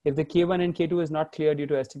 If the K1 and K2 is not clear due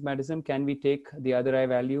to astigmatism, can we take the other eye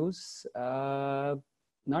values?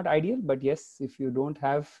 Not ideal, but yes, if you don't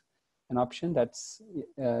have an option, that's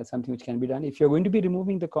something which can be done. If you're going to be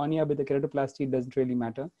removing the cornea with the keratoplasty, it doesn't really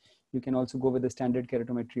matter. You can also go with the standard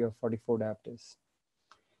keratometry of 44 diopters.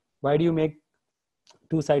 Why do you make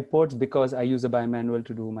 2 side ports because I use a bimanual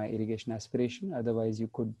to do my irrigation aspiration. Otherwise, you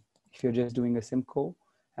could, if you're just doing a Simcoe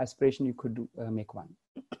aspiration, you could make one.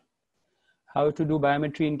 How to do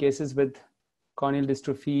biometry in cases with corneal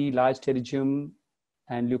dystrophy, large pterygium,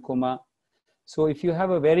 and leukoma. So if you have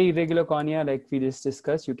a very irregular cornea, like we just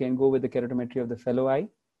discussed, you can go with the keratometry of the fellow eye.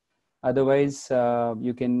 Otherwise,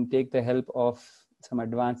 you can take the help of some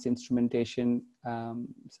advanced instrumentation,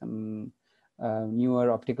 some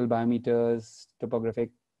newer optical biometers,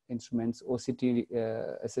 topographic instruments, OCT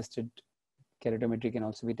assisted keratometry can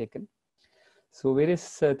also be taken. So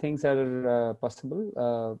various things are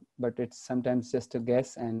possible, but it's sometimes just a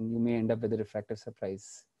guess and you may end up with a refractive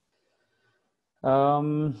surprise.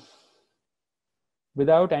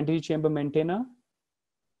 Without anterior chamber maintainer,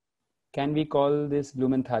 can we call this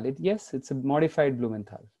Blumenthal? Yes, it's a modified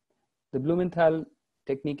Blumenthal. The Blumenthal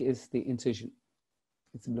technique is the incision.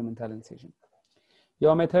 It's a Blumenthal incision.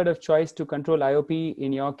 Your method of choice to control IOP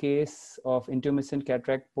in your case of intumescent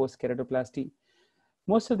cataract post-keratoplasty.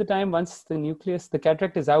 Most of the time, once the nucleus, the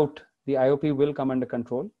cataract is out, the IOP will come under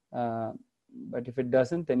control. But if it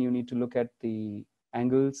doesn't, then you need to look at the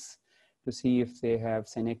angles to see if they have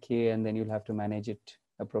Seneca, and then you'll have to manage it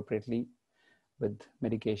appropriately with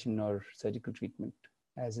medication or surgical treatment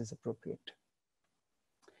as is appropriate.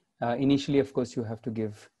 Initially, of course, you have to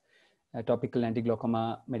give topical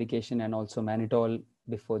anti-glaucoma medication and also mannitol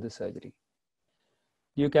before the surgery.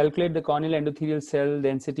 Do you calculate the corneal endothelial cell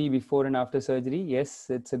density before and after surgery? Yes,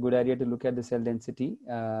 it's a good idea to look at the cell density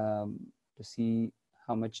to see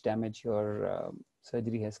how much damage your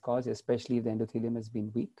surgery has caused, especially if the endothelium has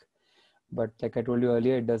been weak. But like I told you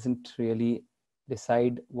earlier, it doesn't really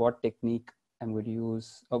decide what technique I'm going to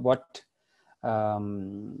use or what,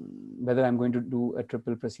 whether I'm going to do a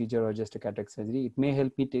triple procedure or just a cataract surgery. It may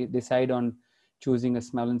help me to decide on choosing a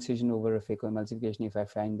small incision over a phacoemulsification if I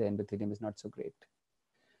find the endothelium is not so great.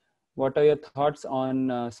 What are your thoughts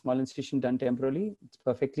on small incision done temporarily? It's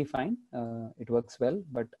perfectly fine. It works well,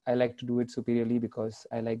 but I like to do it superiorly because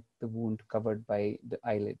I like the wound covered by the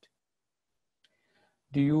eyelid.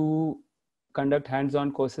 Do you conduct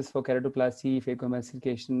hands-on courses for keratoplasty,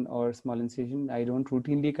 phacoemulsification, or small incision? I don't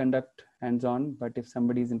routinely conduct hands-on, but if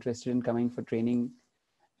somebody is interested in coming for training,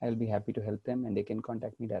 I'll be happy to help them and they can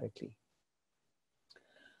contact me directly.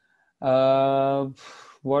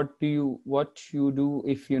 What you do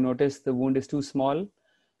if you notice the wound is too small?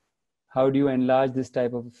 How do you enlarge this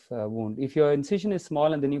type of wound? If your incision is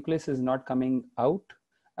small and the nucleus is not coming out,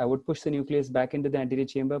 I would push the nucleus back into the anterior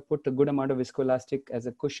chamber, put a good amount of viscoelastic as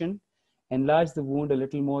a cushion, enlarge the wound a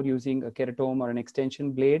little more using a keratome or an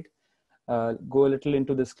extension blade, go a little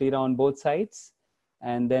into the sclera on both sides,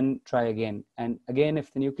 and then try again. And again,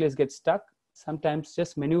 if the nucleus gets stuck, sometimes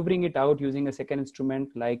just maneuvering it out using a second instrument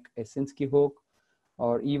like a Sinskey hook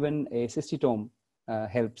or even a cystitome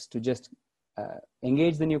helps to just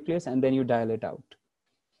engage the nucleus and then you dial it out.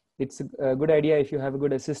 It's a good idea if you have a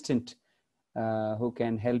good assistant who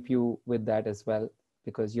can help you with that as well,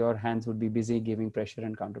 because your hands would be busy giving pressure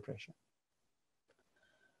and counter pressure.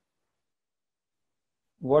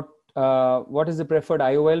 What is the preferred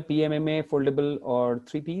IOL, PMMA, foldable, or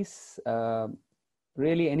 3-piece?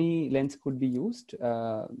 Really, any lens could be used.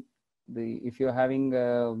 If you're having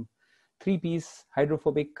 3-piece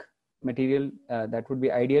hydrophobic material, that would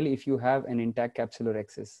be ideal if you have an intact capsular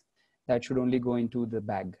rhexis. That should only go into the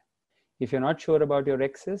bag. If you're not sure about your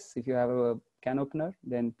rhexis, if you have a can opener,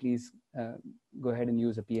 then please go ahead and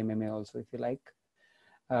use a PMMA also if you like.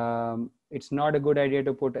 It's not a good idea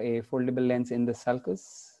to put a foldable lens in the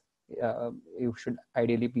sulcus. You should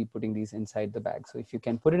ideally be putting these inside the bag. So if you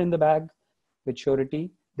can put it in the bag with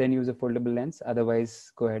surety, then use a foldable lens.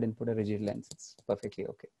 Otherwise, go ahead and put a rigid lens. It's perfectly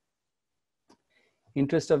okay.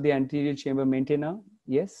 Interest of the anterior chamber maintainer.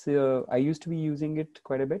 Yes, I used to be using it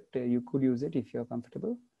quite a bit. You could use it if you're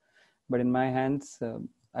comfortable. But in my hands,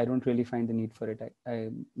 I don't really find the need for it.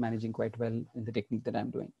 I'm managing quite well in the technique that I'm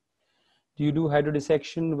doing. Do you do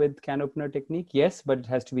hydrodissection with can opener technique? Yes, but it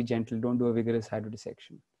has to be gentle. Don't do a vigorous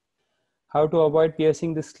hydrodissection. How to avoid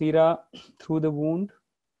piercing the sclera through the wound?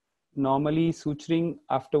 Normally suturing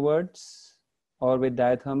afterwards or with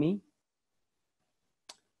diathermy.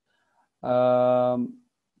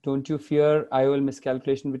 Don't you fear IOL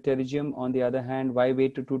miscalculation with pterygium? On the other hand, why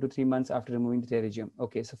wait to 2 to 3 months after removing the pterygium?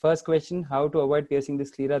 Okay, so first question, how to avoid piercing the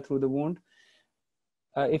sclera through the wound?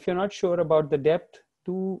 If you're not sure about the depth,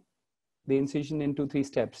 do the incision in 2-3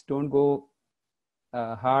 steps. Don't go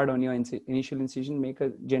hard on your initial incision. Make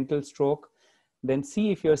a gentle stroke. Then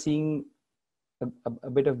see if you're seeing a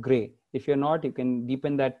bit of gray. If you're not, you can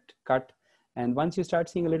deepen that cut. And once you start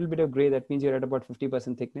seeing a little bit of gray, that means you're at about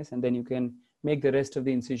 50% thickness, and then you can make the rest of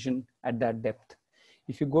the incision at that depth.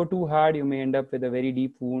 If you go too hard, you may end up with a very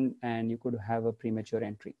deep wound and you could have a premature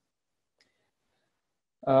entry.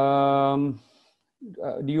 Don't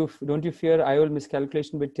you fear IOL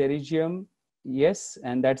miscalculation with pterygium? Yes,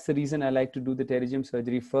 and that's the reason I like to do the pterygium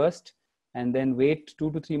surgery first and then wait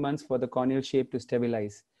 2 to 3 months for the corneal shape to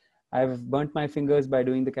stabilize. I've burnt my fingers by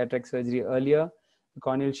doing the cataract surgery earlier. The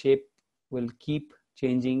corneal shape will keep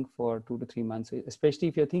changing for 2 to 3 months, especially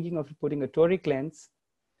if you're thinking of putting a toric lens.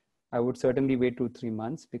 I would certainly wait 2 to 3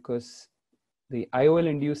 months because the IOL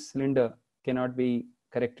induced cylinder cannot be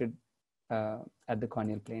corrected at the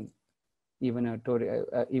corneal plane. Even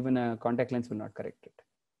a contact lens will not correct it.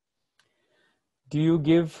 Do you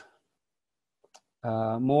give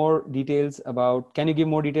more details about, can you give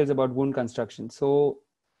more details about wound construction? So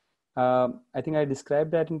I think I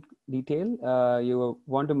described that in detail. You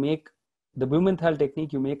want to make the Blumenthal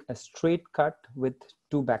technique, you make a straight cut with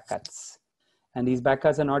 2 back cuts. And these back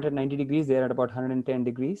cuts are not at 90 degrees, they're at about 110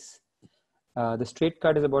 degrees. The straight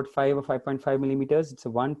cut is about 5 or 5.5 millimeters. It's a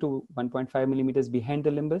 1 to 1.5 millimeters behind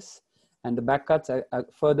the limbus. And the back cuts are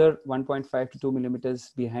further 1.5 to 2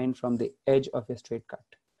 millimeters behind from the edge of your straight cut.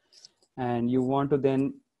 And you want to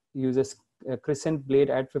then use a crescent blade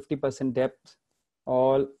at 50% depth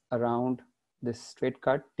all around this straight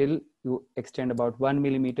cut till you extend about 1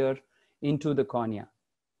 millimeter into the cornea.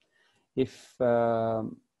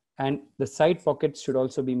 And the side pockets should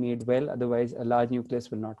also be made well, otherwise a large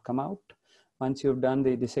nucleus will not come out. Once you've done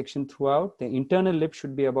the dissection throughout, the internal lip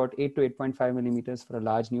should be about 8 to 8.5 millimeters for a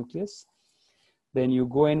large nucleus. Then you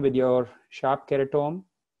go in with your sharp keratome,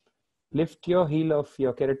 lift your heel of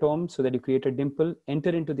your keratome so that you create a dimple,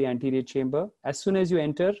 enter into the anterior chamber. As soon as you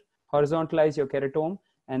enter, horizontalize your keratome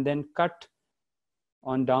and then cut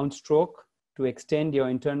on downstroke to extend your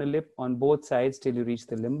internal lip on both sides till you reach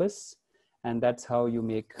the limbus. And that's how you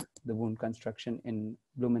make the wound construction in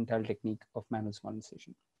Blumenthal technique of manual small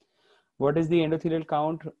incision. What is the endothelial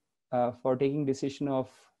count for taking decision of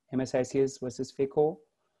MSICS versus Phaco?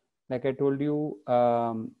 Like I told you,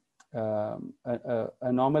 a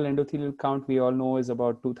normal endothelial count we all know is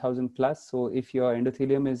about 2000 plus. So if your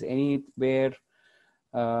endothelium is anywhere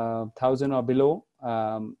 1000 or below,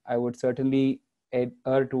 I would certainly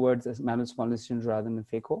err towards a manual small incision rather than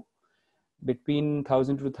Phaco. Between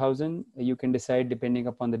 1000 to 2000, you can decide depending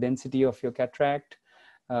upon the density of your cataract,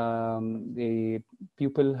 the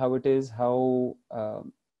pupil, how it is, how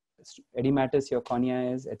edematous your cornea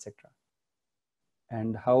is, etc.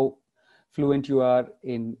 And how fluent you are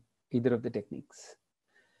in either of the techniques.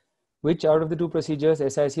 Which out of the 2 procedures,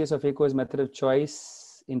 SICS or Phaco, is method of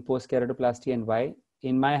choice in post-keratoplasty and why?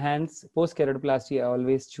 In my hands, post-keratoplasty, I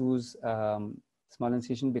always choose small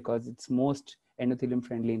incision because it's most endothelium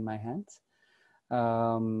friendly in my hands.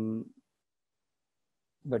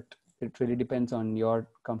 But it really depends on your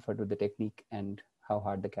comfort with the technique and how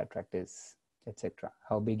hard the cataract is, etc.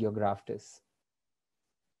 How big your graft is.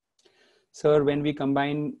 Sir, when we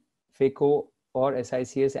combine Phaco or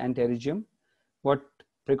SICS and pterygium, what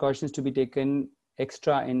precautions to be taken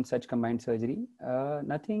extra in such combined surgery?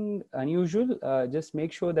 Nothing unusual. Just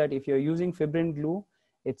make sure that if you're using fibrin glue,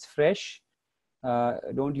 it's fresh.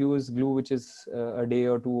 Don't use glue which is a day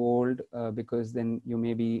or 2 old because then you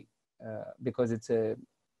may be, because it's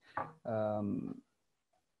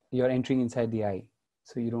you're entering inside the eye.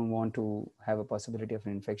 So you don't want to have a possibility of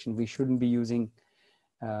an infection. We shouldn't be using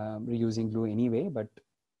reusing glue anyway, but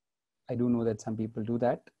I do know that some people do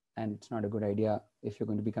that and it's not a good idea if you're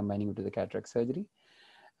going to be combining it with the cataract surgery.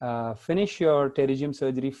 Finish your pterygium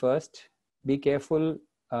surgery first. Be careful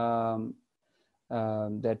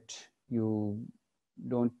that you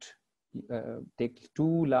don't take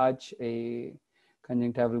too large a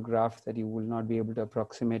conjunctival graft that you will not be able to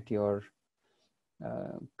approximate your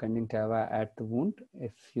conjunctiva at the wound.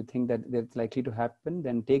 If you think that that's likely to happen,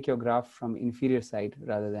 then take your graft from inferior side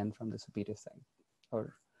rather than from the superior side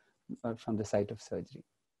or from the site of surgery.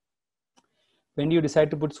 When do you decide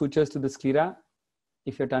to put sutures to the sclera?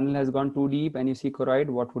 If your tunnel has gone too deep and you see choroid,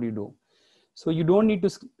 what would you do? So you don't need to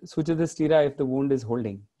suture the sclera if the wound is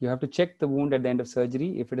holding. You have to check the wound at the end of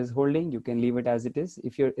surgery. If it is holding, you can leave it as it is.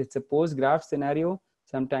 If it's a post-graft scenario,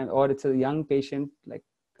 sometimes, or it's a young patient like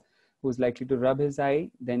who's likely to rub his eye,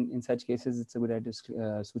 then in such cases, it's a good idea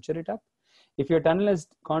to suture it up. If your tunnel has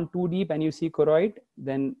gone too deep and you see choroid,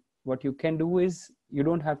 then what you can do is you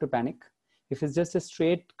don't have to panic. If it's just a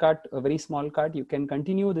straight cut, a very small cut, you can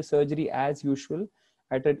continue the surgery as usual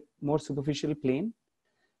at a more superficial plane.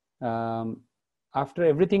 After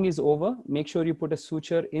everything is over, make sure you put a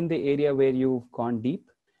suture in the area where you've gone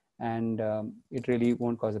deep, and it really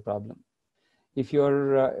won't cause a problem. If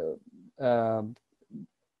your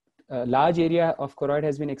a large area of choroid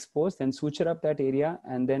has been exposed, then suture up that area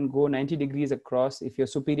and then go 90 degrees across. If you're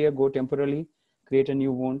superior, go temporarily, create a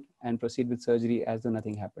new wound and proceed with surgery as though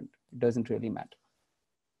nothing happened. It doesn't really matter.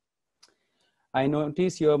 I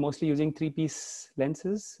notice you're mostly using 3-piece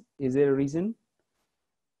lenses. Is there a reason?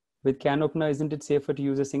 With can opener, isn't it safer to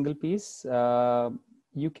use a single piece?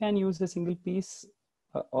 You can use a single piece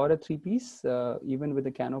or a 3-piece, even with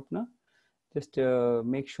a can opener. Just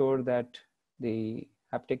make sure that the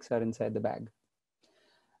haptics are inside the bag.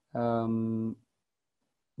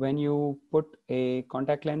 When you put a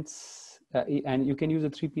contact lens, and you can use a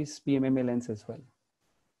 3-piece PMMA lens as well.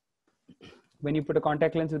 When you put a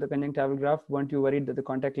contact lens with a conjunctival graft, weren't you worried that the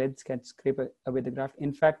contact lens can scrape away the graft?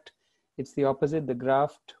 In fact, it's the opposite. The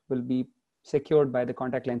graft will be secured by the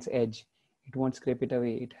contact lens edge. It won't scrape it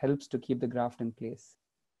away. It helps to keep the graft in place.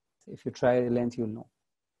 If you try the lens, you'll know.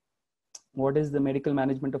 What is the medical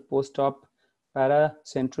management of post-op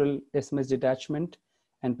paracentral descemes detachment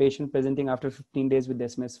and patient presenting after 15 days with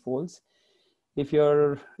descemes folds? If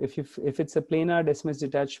it's a planar descemes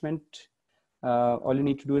detachment, all you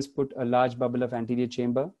need to do is put a large bubble of anterior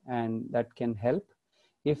chamber, and that can help.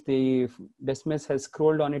 If the descemes has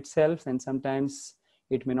scrolled on itself, then sometimes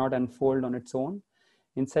it may not unfold on its own.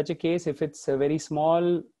 In such a case, if it's a very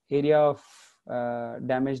small area of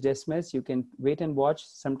damaged descemes, you can wait and watch.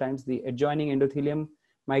 Sometimes the adjoining endothelium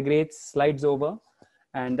migrates, slides over,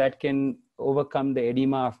 and that can overcome the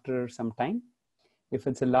edema after some time. If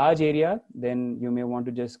it's a large area, then you may want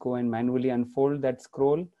to just go and manually unfold that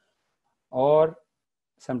scroll, or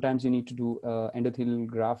sometimes you need to do endothelial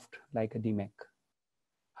graft like a DMEC.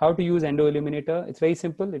 How to use endo-illuminator? It's very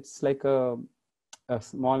simple. It's like a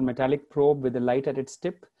small metallic probe with a light at its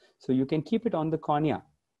tip. So you can keep it on the cornea.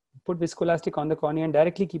 Put viscoelastic on the cornea and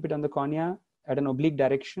directly keep it on the cornea at an oblique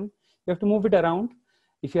direction. You have to move it around.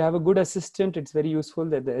 If you have a good assistant, it's very useful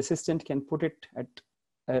that the assistant can put it at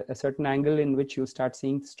a certain angle in which you start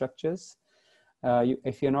seeing structures.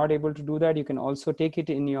 If you're not able to do that, you can also take it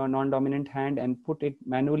in your non-dominant hand and put it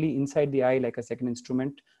manually inside the eye like a second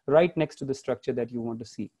instrument, right next to the structure that you want to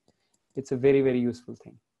see. It's a very, very useful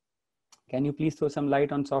thing. Can you please throw some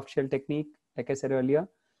light on soft shell technique? Like I said earlier,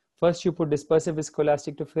 first you put dispersive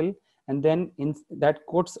viscoelastic to fill, and then that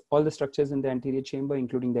coats all the structures in the anterior chamber,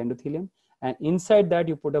 including the endothelium. And inside that,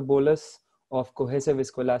 you put a bolus of cohesive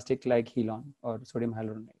viscoelastic like Helon or sodium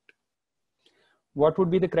hyaluronate. What would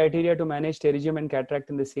be the criteria to manage pterygium and cataract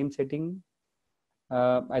in the same setting?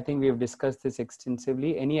 I think we have discussed this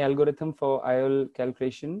extensively. Any algorithm for IOL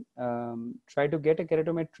calculation, try to get a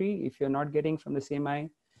keratometry. If you're not getting from the same eye,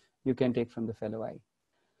 you can take from the fellow eye.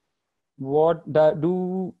 What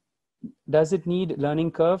does it need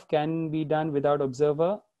learning curve? Can be done without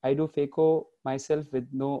observer. I do phaco myself with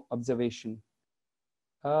no observation.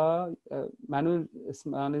 Manual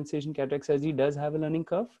small incision cataract surgery does have a learning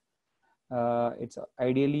curve. It's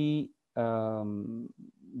ideally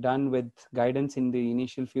done with guidance in the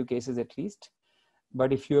initial few cases at least.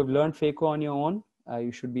 But if you have learned phaco on your own,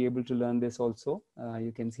 you should be able to learn this also.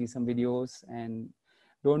 You can see some videos, and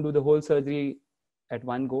don't do the whole surgery at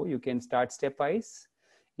one go. You can start stepwise.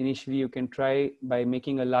 Initially, you can try by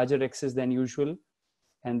making a larger excess than usual.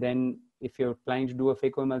 And then if you're planning to do a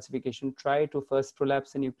phacoemulsification, try to first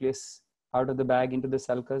prolapse the nucleus out of the bag into the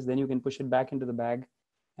sulcus. Then you can push it back into the bag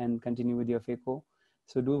and continue with your phaco.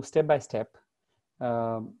 So do step by step.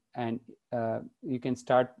 And you can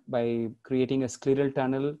start by creating a scleral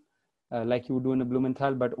tunnel like you would do in a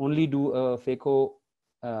Blumenthal, but only do a phaco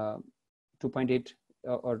 2.8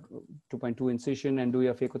 or 2.2 incision and do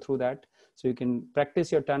your phaco through that. So you can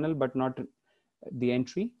practice your tunnel, but not the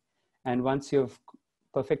entry. And once you've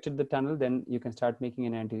perfected the tunnel, then you can start making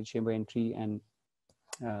an anterior chamber entry and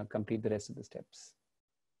complete the rest of the steps.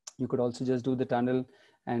 You could also just do the tunnel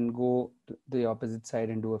and go to the opposite side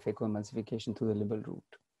and do a phacoemulsification through the libel route.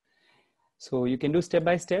 So you can do step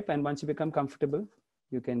by step, and once you become comfortable,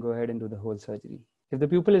 you can go ahead and do the whole surgery. If the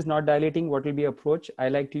pupil is not dilating, what will be approach? I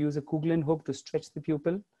like to use a Kugelin hook to stretch the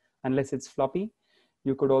pupil unless it's floppy.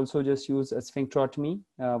 You could also just use a sphincterotomy.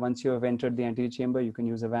 Once you have entered the anterior chamber, you can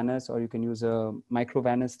use a venous, or you can use a micro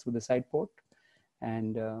venous through the side port,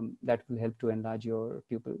 and that will help to enlarge your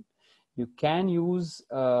pupil. You can use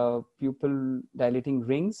pupil dilating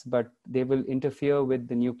rings, but they will interfere with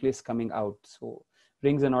the nucleus coming out. So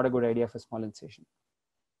rings are not a good idea for small incision.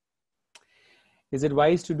 Is it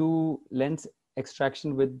wise to do lens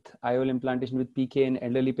extraction with IOL implantation with PK in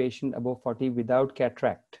elderly patient above 40 without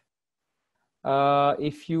cataract?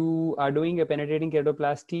 If you are doing a penetrating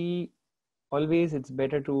keratoplasty, always it's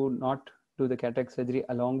better to not do the cataract surgery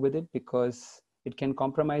along with it, because it can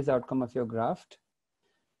compromise the outcome of your graft.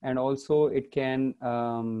 And also it can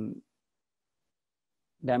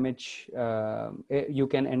damage, you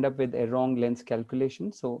can end up with a wrong lens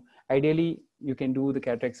calculation. So ideally, you can do the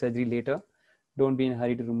cataract surgery later. Don't be in a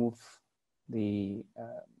hurry to remove the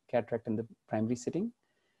cataract in the primary sitting.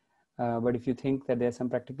 But if you think that there are some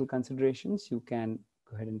practical considerations, you can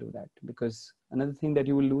go ahead and do that, because another thing that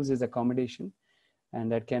you will lose is accommodation,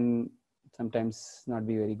 and that can sometimes not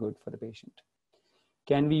be very good for the patient.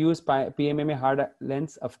 Can we use PMMA hard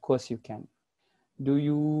lens? Of course you can. Do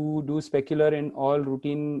you do specular in all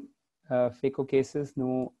routine phaco cases?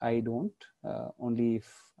 No, I don't. Only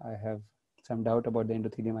if I have some doubt about the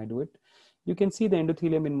endothelium, I do it. You can see the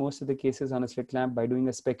endothelium in most of the cases on a slit lamp by doing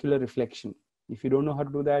a specular reflection. If you don't know how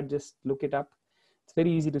to do that, just look it up. It's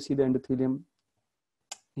very easy to see the endothelium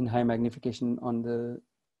in high magnification on the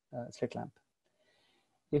slit lamp.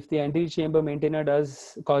 If the anterior chamber maintainer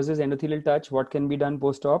causes endothelial touch, what can be done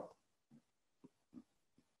post-op?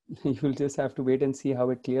 You'll just have to wait and see how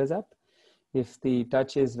it clears up. If the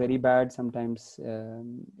touch is very bad, sometimes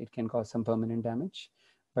it can cause some permanent damage.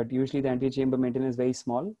 But usually the anterior chamber maintainer is very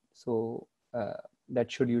small, so that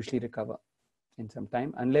should usually recover in some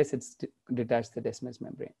time, unless it's detached the descemes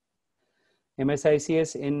membrane.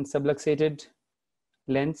 MSICS in subluxated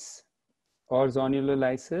lens or zonular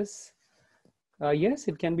lysis. Yes,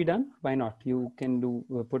 it can be done. Why not? You can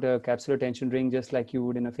put a capsular tension ring just like you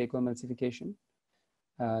would in a phacoemulsification.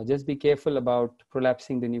 Just be careful about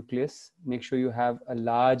prolapsing the nucleus. Make sure you have a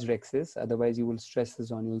large rhexis, otherwise you will stress the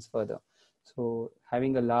zonules further. So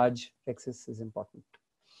having a large rhexis is important.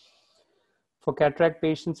 For cataract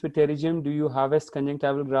patients with pterygium, do you harvest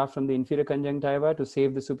conjunctival graft from the inferior conjunctiva to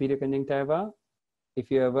save the superior conjunctiva?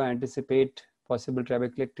 If you ever anticipate possible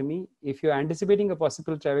trabeculectomy. If you're anticipating a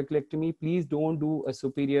possible trabeculectomy, please don't do a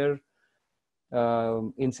superior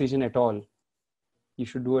incision at all. You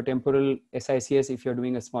should do a temporal SICS if you're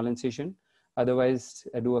doing a small incision. Otherwise,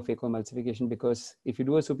 do a phacoemulsification, because if you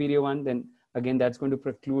do a superior one, then again, that's going to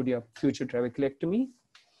preclude your future trabeculectomy.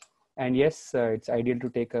 And yes, it's ideal to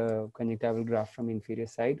take a conjunctival graft from inferior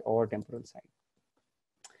side or temporal side.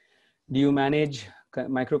 Do you manage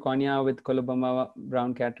microcornea with coloboma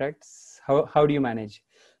brown cataracts? How do you manage?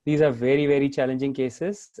 These are very, very challenging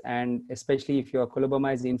cases. And especially if your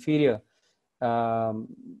coloboma is inferior,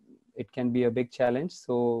 it can be a big challenge.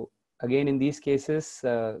 So again, in these cases,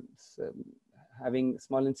 having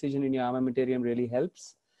small incision in your armamentarium really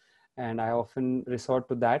helps. And I often resort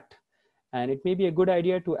to that. And it may be a good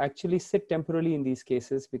idea to actually sit temporally in these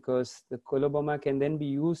cases, because the coloboma can then be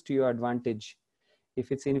used to your advantage.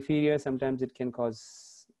 If it's inferior, sometimes it can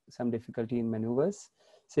cause some difficulty in maneuvers.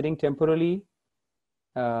 Sitting temporally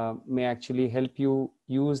may actually help you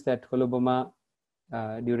use that coloboma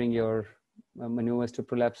during your maneuvers to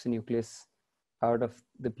prolapse the nucleus out of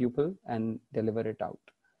the pupil and deliver it out.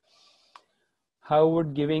 How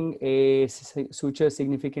would giving a suture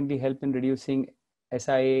significantly help in reducing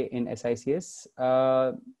SIA in SICS?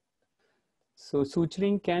 So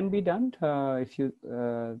suturing can be done if you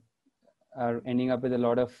are ending up with a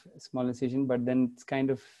lot of small incision, but then it's kind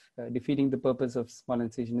of defeating the purpose of small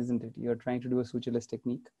incision, isn't it? You're trying to do a sutureless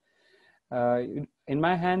technique. In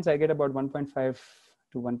my hands, I get about 1.5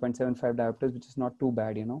 to 1.75 diopters, which is not too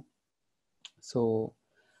bad, you know. So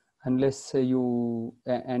unless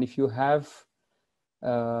and if you have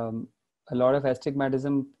a lot of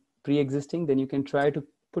astigmatism pre-existing, then you can try to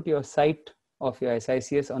put your sight of your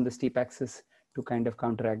SICS on the steep axis to kind of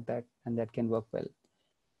counteract that, and that can work well.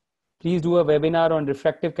 Please do a webinar on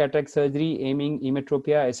refractive cataract surgery aiming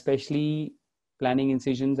emetropia, especially planning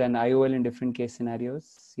incisions and IOL in different case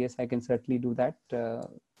scenarios. Yes, I can certainly do that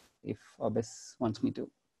if OBES wants me to.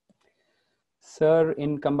 Sir,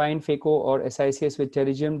 in combined phaco or SICS with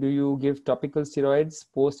pterygium, do you give topical steroids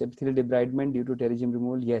post epithelial debridement due to pterygium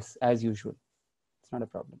removal? Yes, as usual. It's not a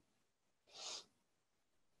problem.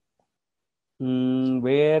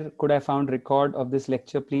 Where could I find record of this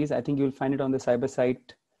lecture, please? I think you'll find it on the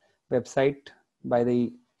CyberSite website by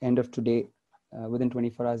the end of today. Within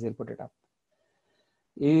 24 hours, they'll put it up.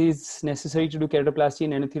 Is necessary to do keratoplasty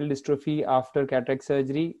in endothelial dystrophy after cataract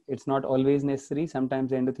surgery? It's not always necessary.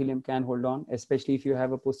 Sometimes the endothelium can hold on, especially if you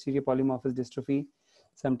have a posterior polymorphous dystrophy.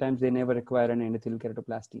 Sometimes they never require an endothelial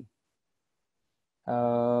keratoplasty.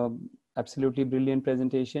 Absolutely brilliant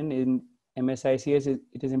presentation. In MSICS,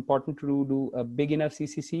 it is important to do a big enough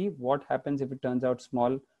CCC. What happens if it turns out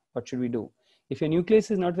small? What should we do? If your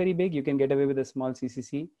nucleus is not very big, you can get away with a small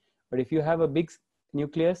CCC. But if you have a big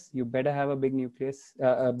nucleus, you better have a big nucleus,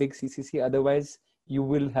 a big CCC. Otherwise, you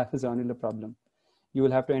will have a zonular problem. You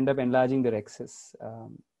will have to end up enlarging the rhexis,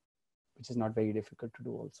 which is not very difficult to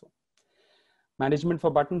do also. Management for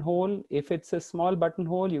buttonhole. If it's a small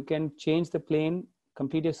buttonhole, you can change the plane,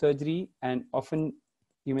 complete your surgery, and often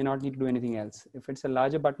you may not need to do anything else. If it's a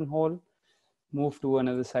larger buttonhole, move to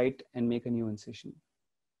another site and make a new incision.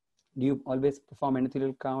 Do you always perform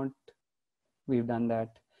endothelial count? We've done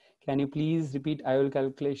that. Can you please repeat IOL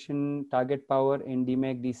calculation, target power in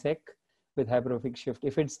DMEC, DSEC with hyperopic shift?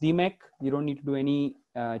 If it's DMEC, you don't need to do any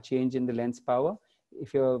change in the lens power.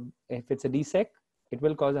 If it's a DSEC, it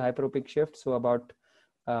will cause a hyperopic shift. So about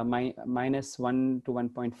minus 1 to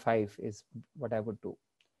 1.5 is what I would do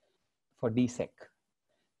for DSEC.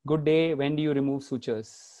 Good day. When do you remove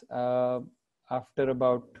sutures? After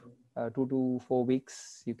about 2 to 4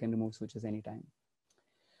 weeks, you can remove sutures anytime.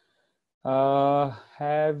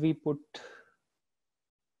 Have we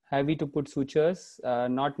to put sutures?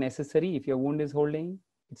 Not necessary. If your wound is holding,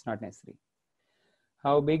 it's not necessary.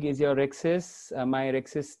 How big is your rhexis? My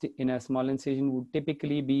rhexis in a small incision would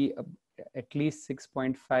typically be at least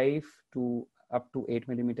 6.5 to up to 8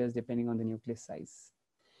 millimeters, depending on the nucleus size.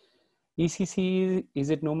 ECC, is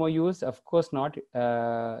it no more used? Of course not.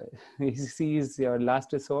 ECC is your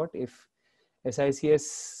last resort. If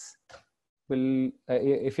SICS will,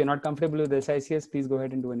 if you're not comfortable with SICS, please go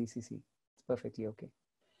ahead and do an ECC. It's perfectly okay.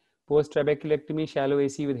 Post-trabeculectomy, shallow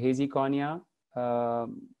AC with hazy cornea.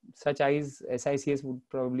 Such eyes, SICS would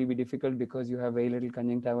probably be difficult because you have very little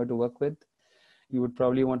conjunctiva to work with. You would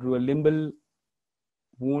probably want to do a limbal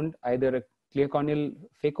wound, either a clear corneal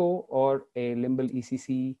phaco or a limbal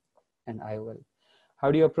ECC and IOL.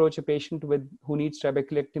 How do you approach a patient who needs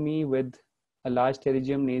trabeculectomy with a large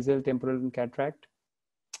pterygium, nasal, temporal, and cataract?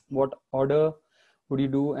 What order would you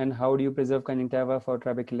do, and how do you preserve conjunctiva for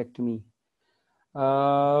trabeculectomy?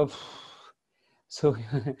 So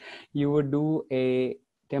you would do a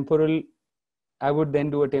temporal, I would then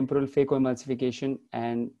do a temporal phacoemulsification,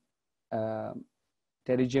 and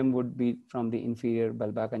pterygium would be from the inferior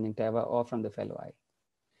bulbar conjunctiva or from the fellow eye.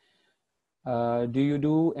 Do you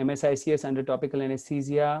do MSICS under topical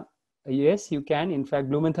anesthesia? Yes, you can. In fact,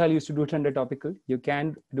 Blumenthal used to do it under topical. You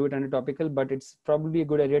can do it under topical, but it's probably a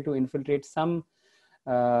good idea to infiltrate some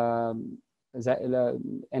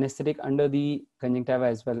anesthetic under the conjunctiva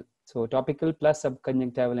as well. So topical plus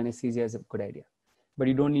subconjunctival anesthesia is a good idea, but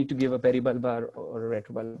you don't need to give a peribulbar or a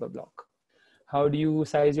retrobulbar block. How do you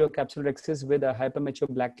size your capsular rhexis with a hypermature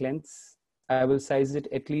black lens? I will size it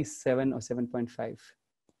at least 7 or 7.5.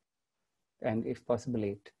 And if possible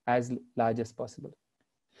 8, as large as possible.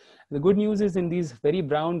 The good news is in these very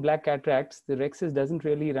brown black cataracts, the rhexis doesn't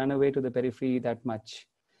really run away to the periphery that much.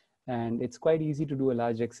 And it's quite easy to do a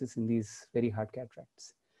large rhexis in these very hard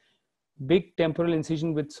cataracts. Big temporal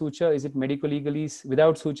incision with suture, is it medico-legally,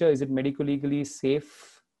 without suture, is it medico-legally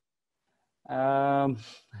safe? I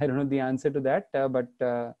don't know the answer to that, but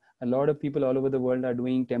a lot of people all over the world are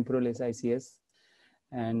doing temporal SICS.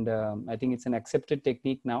 And I think it's an accepted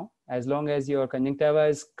technique now. As long as your conjunctiva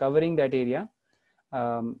is covering that area,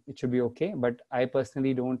 it should be okay. But I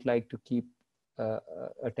personally don't like to keep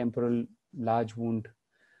a temporal large wound.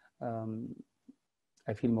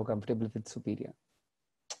 I feel more comfortable with superior.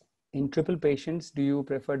 In triple patients, do you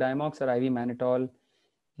prefer Diamox or IV mannitol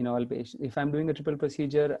in all patients? If I'm doing a triple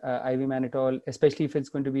procedure, IV mannitol, especially if it's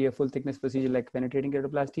going to be a full thickness procedure like penetrating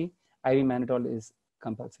keratoplasty, IV mannitol is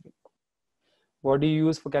compulsory. What do you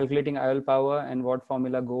use for calculating IOL power and what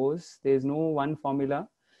formula goes? There's no one formula.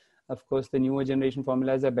 Of course, the newer generation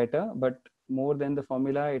formulas are better, but more than the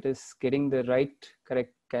formula, it is getting the right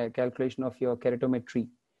correct calculation of your keratometry,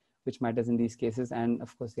 which matters in these cases, and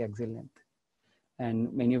of course the axial length.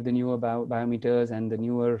 And many of the newer biometers and the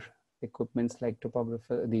newer equipments like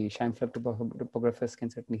topographer, the Scheimpflug topographers can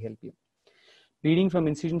certainly help you. Bleeding from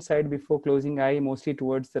incision side before closing eye, mostly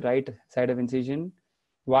towards the right side of incision.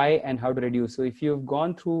 Why and how to reduce? So if you've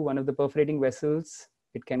gone through one of the perforating vessels,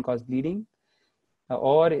 it can cause bleeding.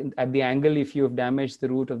 Or at the angle if you have damaged the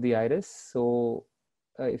root of the iris. So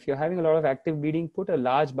if you're having a lot of active bleeding, put a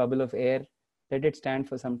large bubble of air, let it stand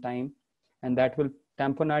for some time, and that will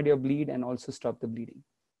tamponade your bleed and also stop the bleeding.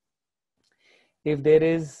 If there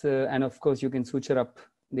is, and of course you can suture up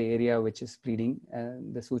the area which is bleeding,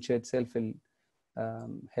 the suture itself will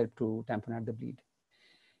help to tamponade the bleed.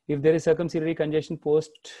 If there is circumciliary congestion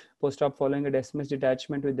post-op following a descemes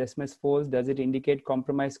detachment with descemes folds, does it indicate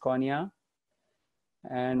compromised cornea?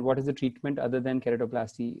 And what is the treatment other than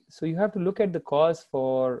keratoplasty? So you have to look at the cause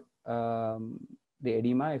for the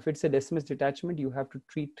edema. If it's a descemes detachment, you have to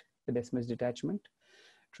treat the descemes detachment.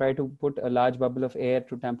 Try to put a large bubble of air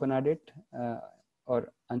to tamponade it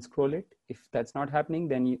or unscroll it. If that's not happening,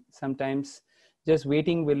 then sometimes just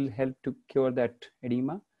waiting will help to cure that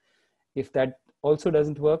edema. If that also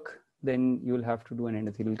doesn't work, then you'll have to do an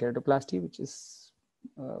endothelial keratoplasty, which is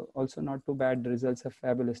also not too bad. The results are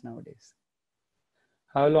fabulous nowadays.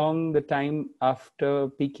 How long the time after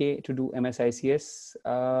PK to do MSICS?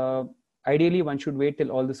 Ideally, one should wait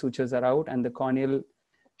till all the sutures are out and the corneal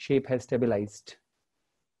shape has stabilized.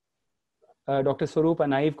 Dr. Swarup, a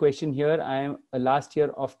naive question here. I am a last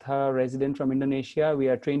year ophtha resident from Indonesia. We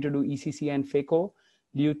are trained to do ECC and Phaco.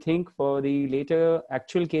 Do you think for the later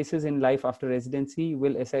actual cases in life after residency,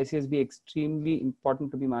 will SICS be extremely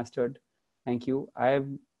important to be mastered? Thank you. I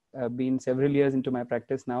have been several years into my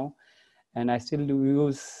practice now, and I still do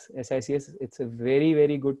use SICS. It's a very,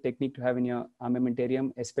 very good technique to have in your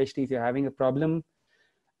armamentarium, especially if you're having a problem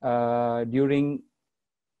during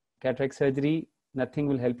cataract surgery. Nothing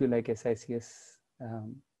will help you like SICS.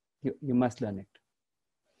 You must learn it.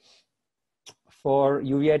 For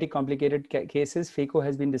uveitic complicated cases, Phaco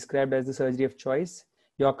has been described as the surgery of choice.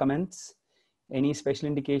 Your comments? Any special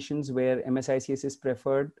indications where MSICS is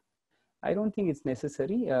preferred? I don't think it's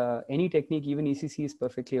necessary. Any technique, even ECC, is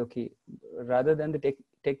perfectly okay. Rather than the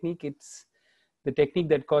technique, it's the technique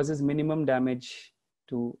that causes minimum damage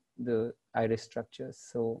to the iris structures.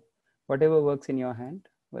 So whatever works in your hand,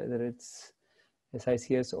 whether it's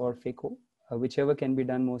SICS or Phaco, whichever can be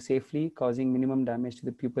done more safely, causing minimum damage to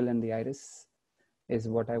the pupil and the iris, is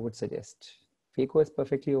what I would suggest. Phaco is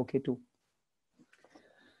perfectly okay too.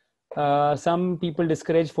 Some people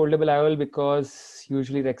discourage foldable IOL because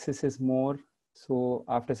usually rhexis is more. So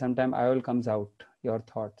after some time, IOL comes out. Your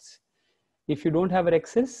thoughts? If you don't have a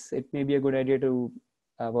rhexis, it may be a good idea to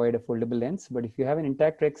avoid a foldable lens. But if you have an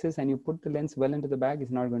intact rhexis and you put the lens well into the bag,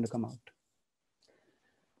 it's not going to come out.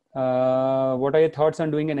 What are your thoughts on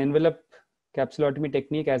doing an envelope capsulotomy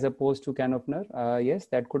technique as opposed to canopener? Yes,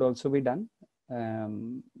 that could also be done.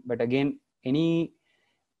 But again, any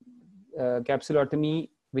capsulotomy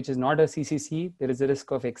which is not a CCC, there is a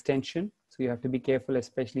risk of extension. So you have to be careful,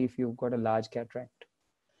 especially if you've got a large cataract.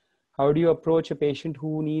 How do you approach a patient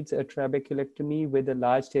who needs a trabeculectomy with a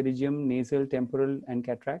large pterygium, nasal, temporal, and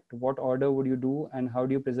cataract? What order would you do, and how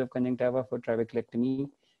do you preserve conjunctiva for trabeculectomy?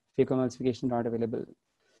 Phacoemulsification not available.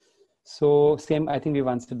 So same, I think we've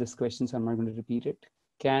answered this question, so I'm not going to repeat it.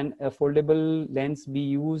 Can a foldable lens be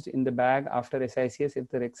used in the bag after SICS if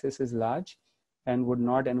the rhexis is large and would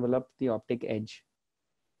not envelop the optic edge?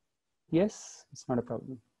 Yes, it's not a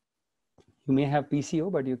problem. You may have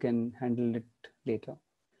PCO, but you can handle it later.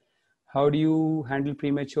 How do you handle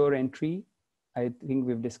premature entry? I think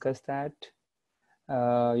we've discussed that.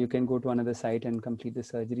 You can go to another site and complete the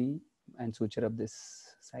surgery and suture up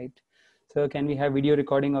this site. So can we have video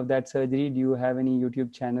recording of that surgery? Do you have any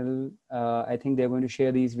YouTube channel? I think they're going to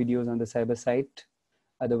share these videos on the cyber site.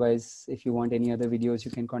 Otherwise, if you want any other videos,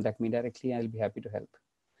 you can contact me directly. I'll be happy to help.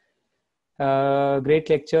 Great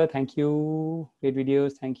lecture. Thank you. Great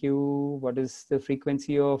videos. Thank you. What is the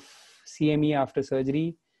frequency of CME after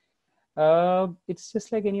surgery? It's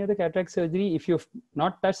just like any other cataract surgery. If you've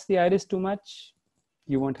not touched the iris too much,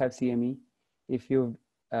 you won't have CME. If you've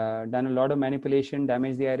done a lot of manipulation,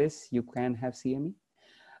 damage the iris, you can have CME.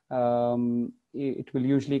 It will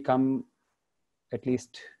usually come at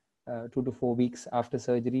least 2 to 4 weeks after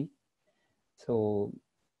surgery. So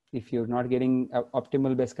if you're not getting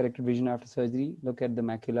optimal best corrected vision after surgery, look at the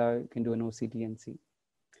macula, you can do an OCT and see.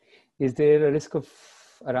 Is there a risk of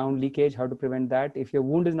around leakage? How to prevent that? If your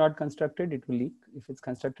wound is not constructed, it will leak. If it's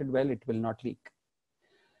constructed well, it will not leak.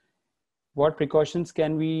 What precautions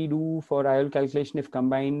can we do for IOL calculation if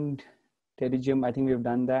combined pterygium? I think we've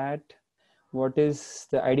done that. What is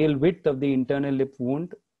the ideal width of the internal lip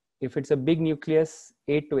wound? If it's a big nucleus,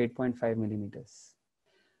 8 to 8.5 millimeters.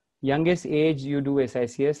 Youngest age you do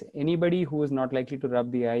SICS. Anybody who is not likely to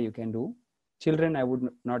rub the eye, you can do. Children, I would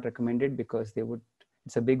not recommend it because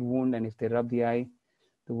it's a big wound, and if they rub the eye,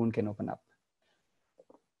 the wound can open up.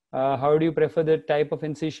 How do you prefer the type of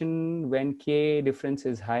incision when K difference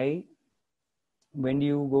is high? When do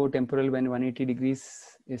you go temporal when 180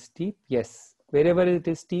 degrees is steep? Yes, wherever it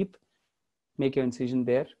is steep, make your incision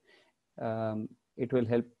there. It will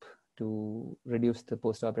help to reduce the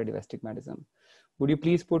postoperative astigmatism. Would you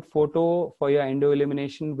please put photo for your endo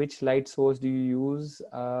illumination? Which light source do you use?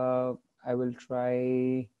 I will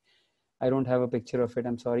try. I don't have a picture of it.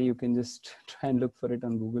 I'm sorry. You can just try and look for it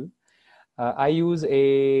on Google. I use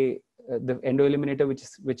the endo illuminator,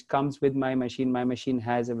 which comes with my machine. My machine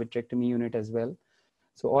has a vitrectomy unit as well.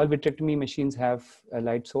 So all vitrectomy machines have a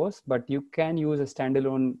light source, but you can use a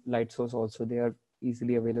standalone light source also. They are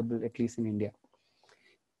easily available, at least in India.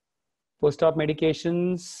 Post-op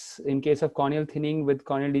medications in case of corneal thinning with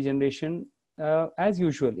corneal degeneration, as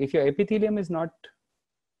usual. If your epithelium is not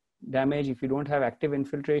damaged, if you don't have active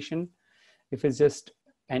infiltration, if it's just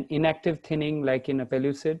And inactive thinning, like in a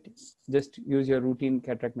pellucid, just use your routine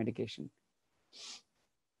cataract medication.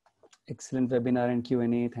 Excellent webinar and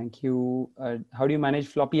Q&A. Thank you. How do you manage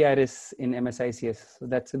floppy iris in MSICS? So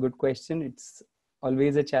that's a good question. It's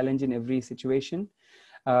always a challenge in every situation.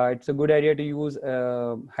 It's a good idea to use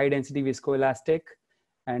high density viscoelastic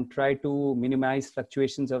and try to minimize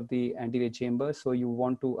fluctuations of the anterior chamber. So you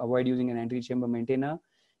want to avoid using an anterior chamber maintainer.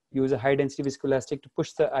 Use a high density viscoelastic to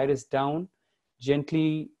push the iris down,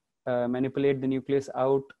 gently manipulate the nucleus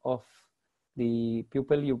out of the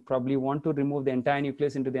pupil. You probably want to remove the entire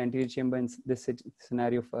nucleus into the anterior chamber in this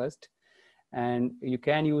scenario first. And you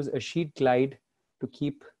can use a sheet glide to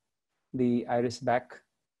keep the iris back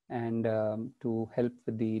and to help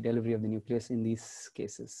with the delivery of the nucleus in these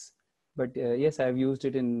cases. But yes, I've used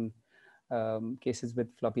it in cases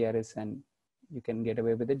with floppy iris, and you can get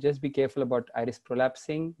away with it. Just be careful about iris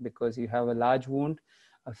prolapsing, because you have a large wound.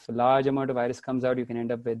 If a large amount of iris comes out, you can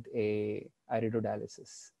end up with a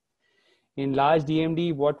iridodialysis. In large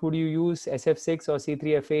DMD, what would you use, SF6 or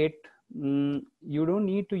C3F8? You don't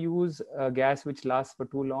need to use a gas which lasts for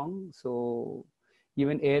too long. So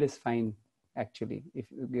even air is fine, actually,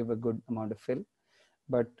 if you give a good amount of fill.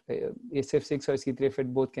 But SF6 or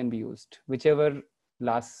C3F8 both can be used. Whichever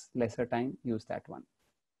lasts lesser time, use that one.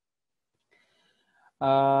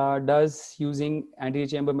 Does using anterior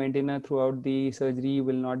chamber maintainer throughout the surgery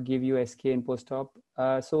will not give you SK in post-op?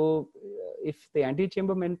 So if the anterior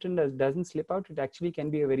chamber maintainer doesn't slip out, it actually can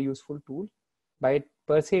be a very useful tool. By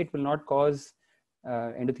per se, it will not cause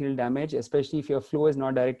endothelial damage, especially if your flow is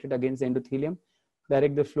not directed against the endothelium.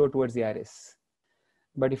 Direct the flow towards the iris.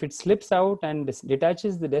 But if it slips out and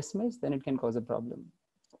detaches the desmus, then it can cause a problem.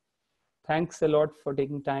 Thanks a lot for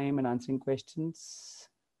taking time and answering questions.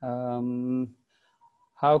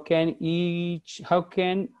 How can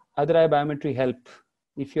other eye biometry help?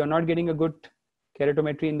 If you're not getting a good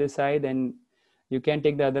keratometry in this eye, then you can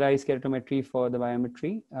take the other eye's keratometry for the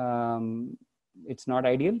biometry. It's not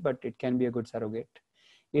ideal, but it can be a good surrogate.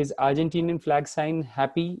 Is Argentinian flag sign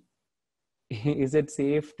happy? Is it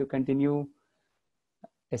safe to continue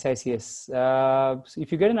SICS? So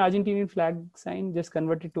if you get an Argentinian flag sign, just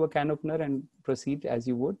convert it to a can opener and proceed as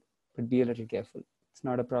you would, but be a little careful. It's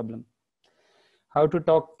not a problem. How to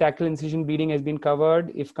tackle incision bleeding has been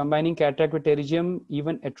covered. If combining cataract with pterygium,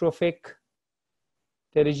 even atrophic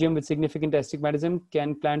pterygium with significant astigmatism,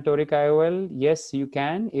 can plan toric IOL? Yes, you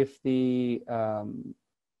can, if the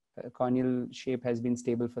corneal shape has been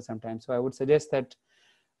stable for some time. So I would suggest that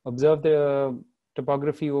observe the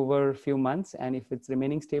topography over a few months, and if it's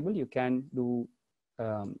remaining stable, you can do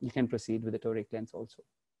you can proceed with the toric lens also.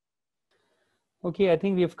 Okay, I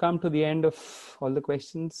think we have come to the end of all the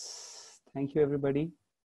questions. Thank you, everybody.